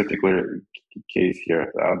 This particular case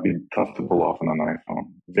here, that would be tough to pull off on an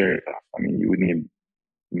iPhone. Very tough. I mean, you would need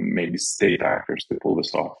maybe state actors to pull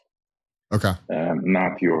this off. Okay.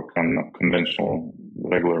 Not your conventional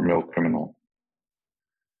regular mill criminal.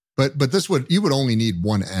 But you would only need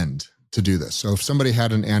one end to do this. So if somebody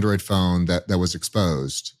had an Android phone that was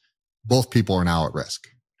exposed, both people are now at risk.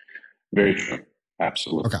 Very true.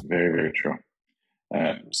 Absolutely. Okay. Very, very true.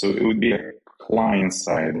 So it would be a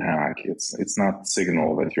client-side hack. It's not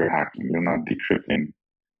Signal that you're hacking. You're not decrypting.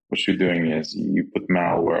 What you're doing is you put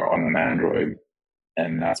malware on an Android,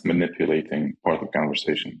 and that's manipulating part of the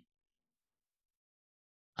conversation.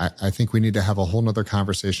 I think we need to have a whole nother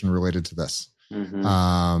conversation related to this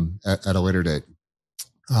at a later date.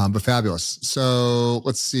 But fabulous. So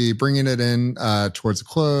let's see, bringing it in towards a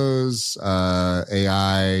close,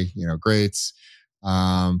 AI, great.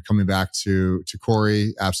 Coming back to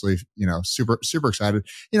Corey, absolutely, super, super excited.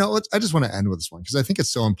 I just want to end with this one because I think it's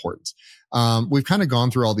so important. We've kind of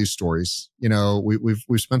gone through all these stories.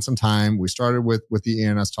 We've spent some time. We started with the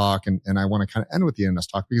ENS talk, and I want to kind of end with the ENS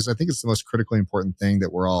talk because I think it's the most critically important thing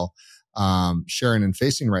that we're all sharing and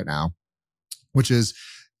facing right now, which is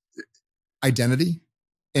identity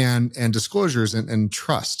and disclosures and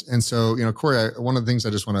trust. And so, Corey, one of the things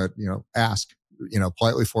I just want to, ask,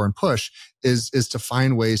 politely for and push is to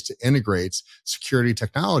find ways to integrate security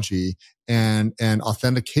technology and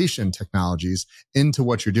authentication technologies into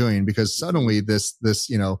what you're doing, because suddenly this,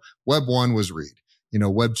 Web 1 was read,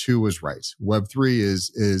 Web 2 was write, Web 3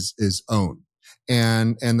 is own.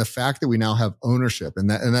 And the fact that we now have ownership and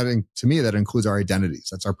that to me, that includes our identities.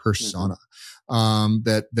 That's our persona.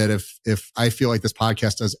 That if I feel like this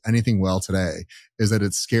podcast does anything well today is that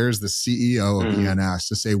it scares the CEO of ENS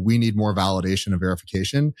to say we need more validation and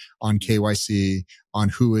verification on KYC, on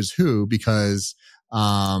who is who, because,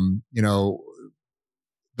 the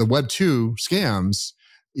Web 2 scams,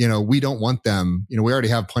 we don't want them, we already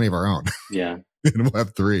have plenty of our own. Yeah. In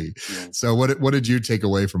Web 3. Yeah. So what did you take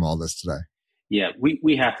away from all this today? Yeah,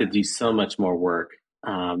 we have to do so much more work,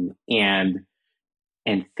 and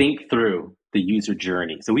think through the user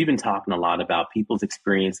journey. So we've been talking a lot about people's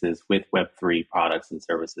experiences with Web3 products and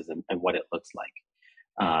services and what it looks like.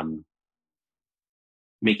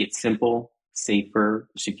 Make it simple, safer,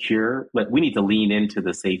 secure, but we need to lean into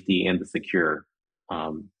the safety and the secure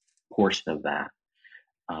portion of that.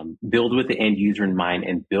 Build with the end user in mind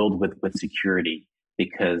and build with security,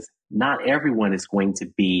 because not everyone is going to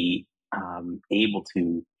be able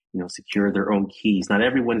to, secure their own keys. Not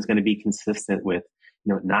everyone is going to be consistent with,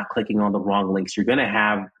 not clicking on the wrong links. You're going to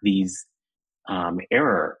have these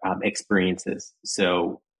error experiences.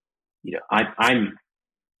 So, I'm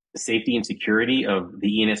safety and security of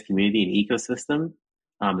the ENS community and ecosystem.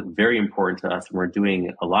 Very important to us. And we're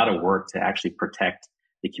doing a lot of work to actually protect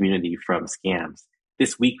the community from scams.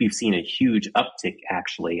 this week we've seen a huge uptick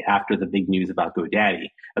actually after the big news about GoDaddy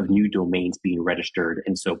of new domains being registered.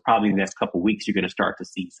 And so probably in the next couple of weeks, you're going to start to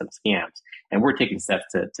see some scams. And we're taking steps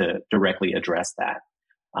to directly address that.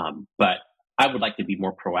 But I would like to be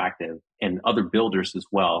more proactive, and other builders as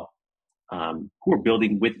well, who are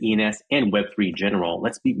building with ENS and Web3 in general.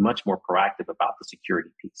 Let's be much more proactive about the security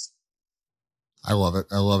piece. I love it.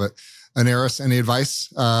 I love it. Anaris, any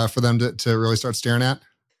advice for them to really start staring at?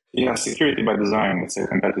 Yeah, security by design. It's a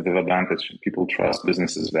competitive advantage. People trust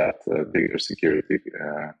businesses that take their security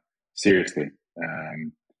seriously.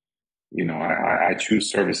 I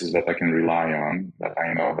choose services that I can rely on, that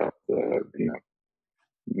I know that,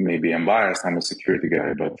 maybe I'm biased, I'm a security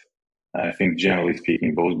guy, but I think generally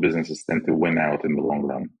speaking, those businesses tend to win out in the long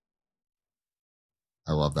run.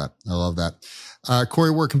 I love that. I love that.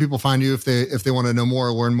 Corey, where can people find you if they want to know more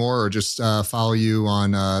or learn more, or just follow you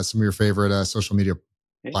on some of your favorite social media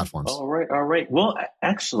platforms? All right. Well,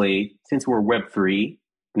 actually, since we're Web3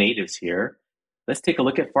 natives here, let's take a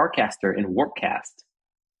look at Farcaster and Warpcast.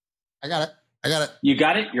 I got it. You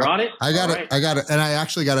got it? You're on it? I got it. And I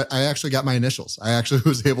actually got my initials. I actually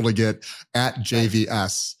was able to get at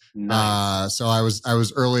JVS. Nice. So I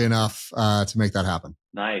was early enough to make that happen.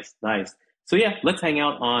 Nice. So yeah, let's hang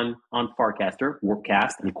out on Farcaster,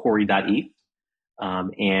 Warpcast, and Corey.eth,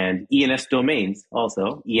 and ENS domains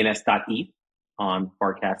also, ens.eth on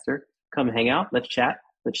Farcaster. Come hang out. Let's chat.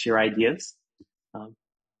 Let's share ideas.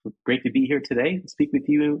 Great to be here today and speak with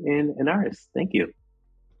you in Anaris. Thank you.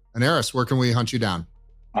 Anaris, where can we hunt you down?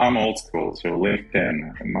 I'm old school, so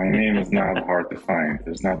LinkedIn. My name is not hard to find.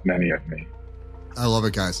 There's not many of me. I love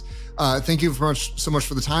it, guys. Thank you so much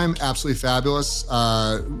for the time. Absolutely fabulous.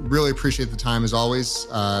 Really appreciate the time as always.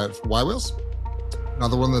 For yWheels,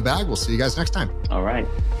 another one in the bag. We'll see you guys next time. All right.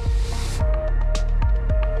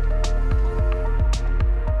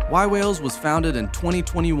 yWheels was founded in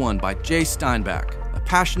 2021 by Jay Steinbach, a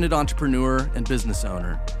passionate entrepreneur and business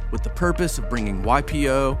owner, with the purpose of bringing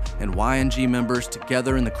YPO and YNG members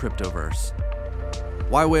together in the cryptoverse.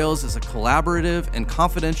 yWheels is a collaborative and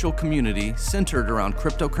confidential community centered around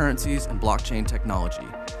cryptocurrencies and blockchain technology,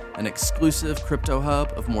 an exclusive crypto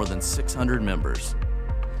hub of more than 600 members.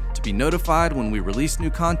 To be notified when we release new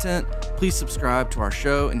content, please subscribe to our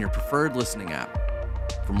show in your preferred listening app.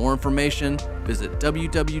 For more information, visit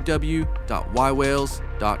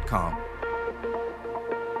www.ywhales.com.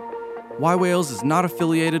 yWheels is not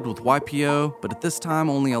affiliated with YPO, but at this time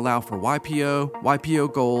only allow for YPO,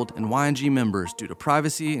 YPO Gold, and YNG members due to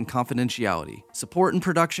privacy and confidentiality. Support and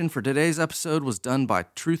production for today's episode was done by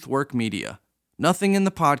Truthwork Media. Nothing in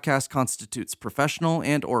the podcast constitutes professional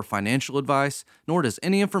and or financial advice, nor does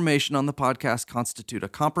any information on the podcast constitute a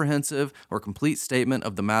comprehensive or complete statement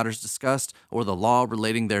of the matters discussed or the law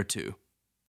relating thereto.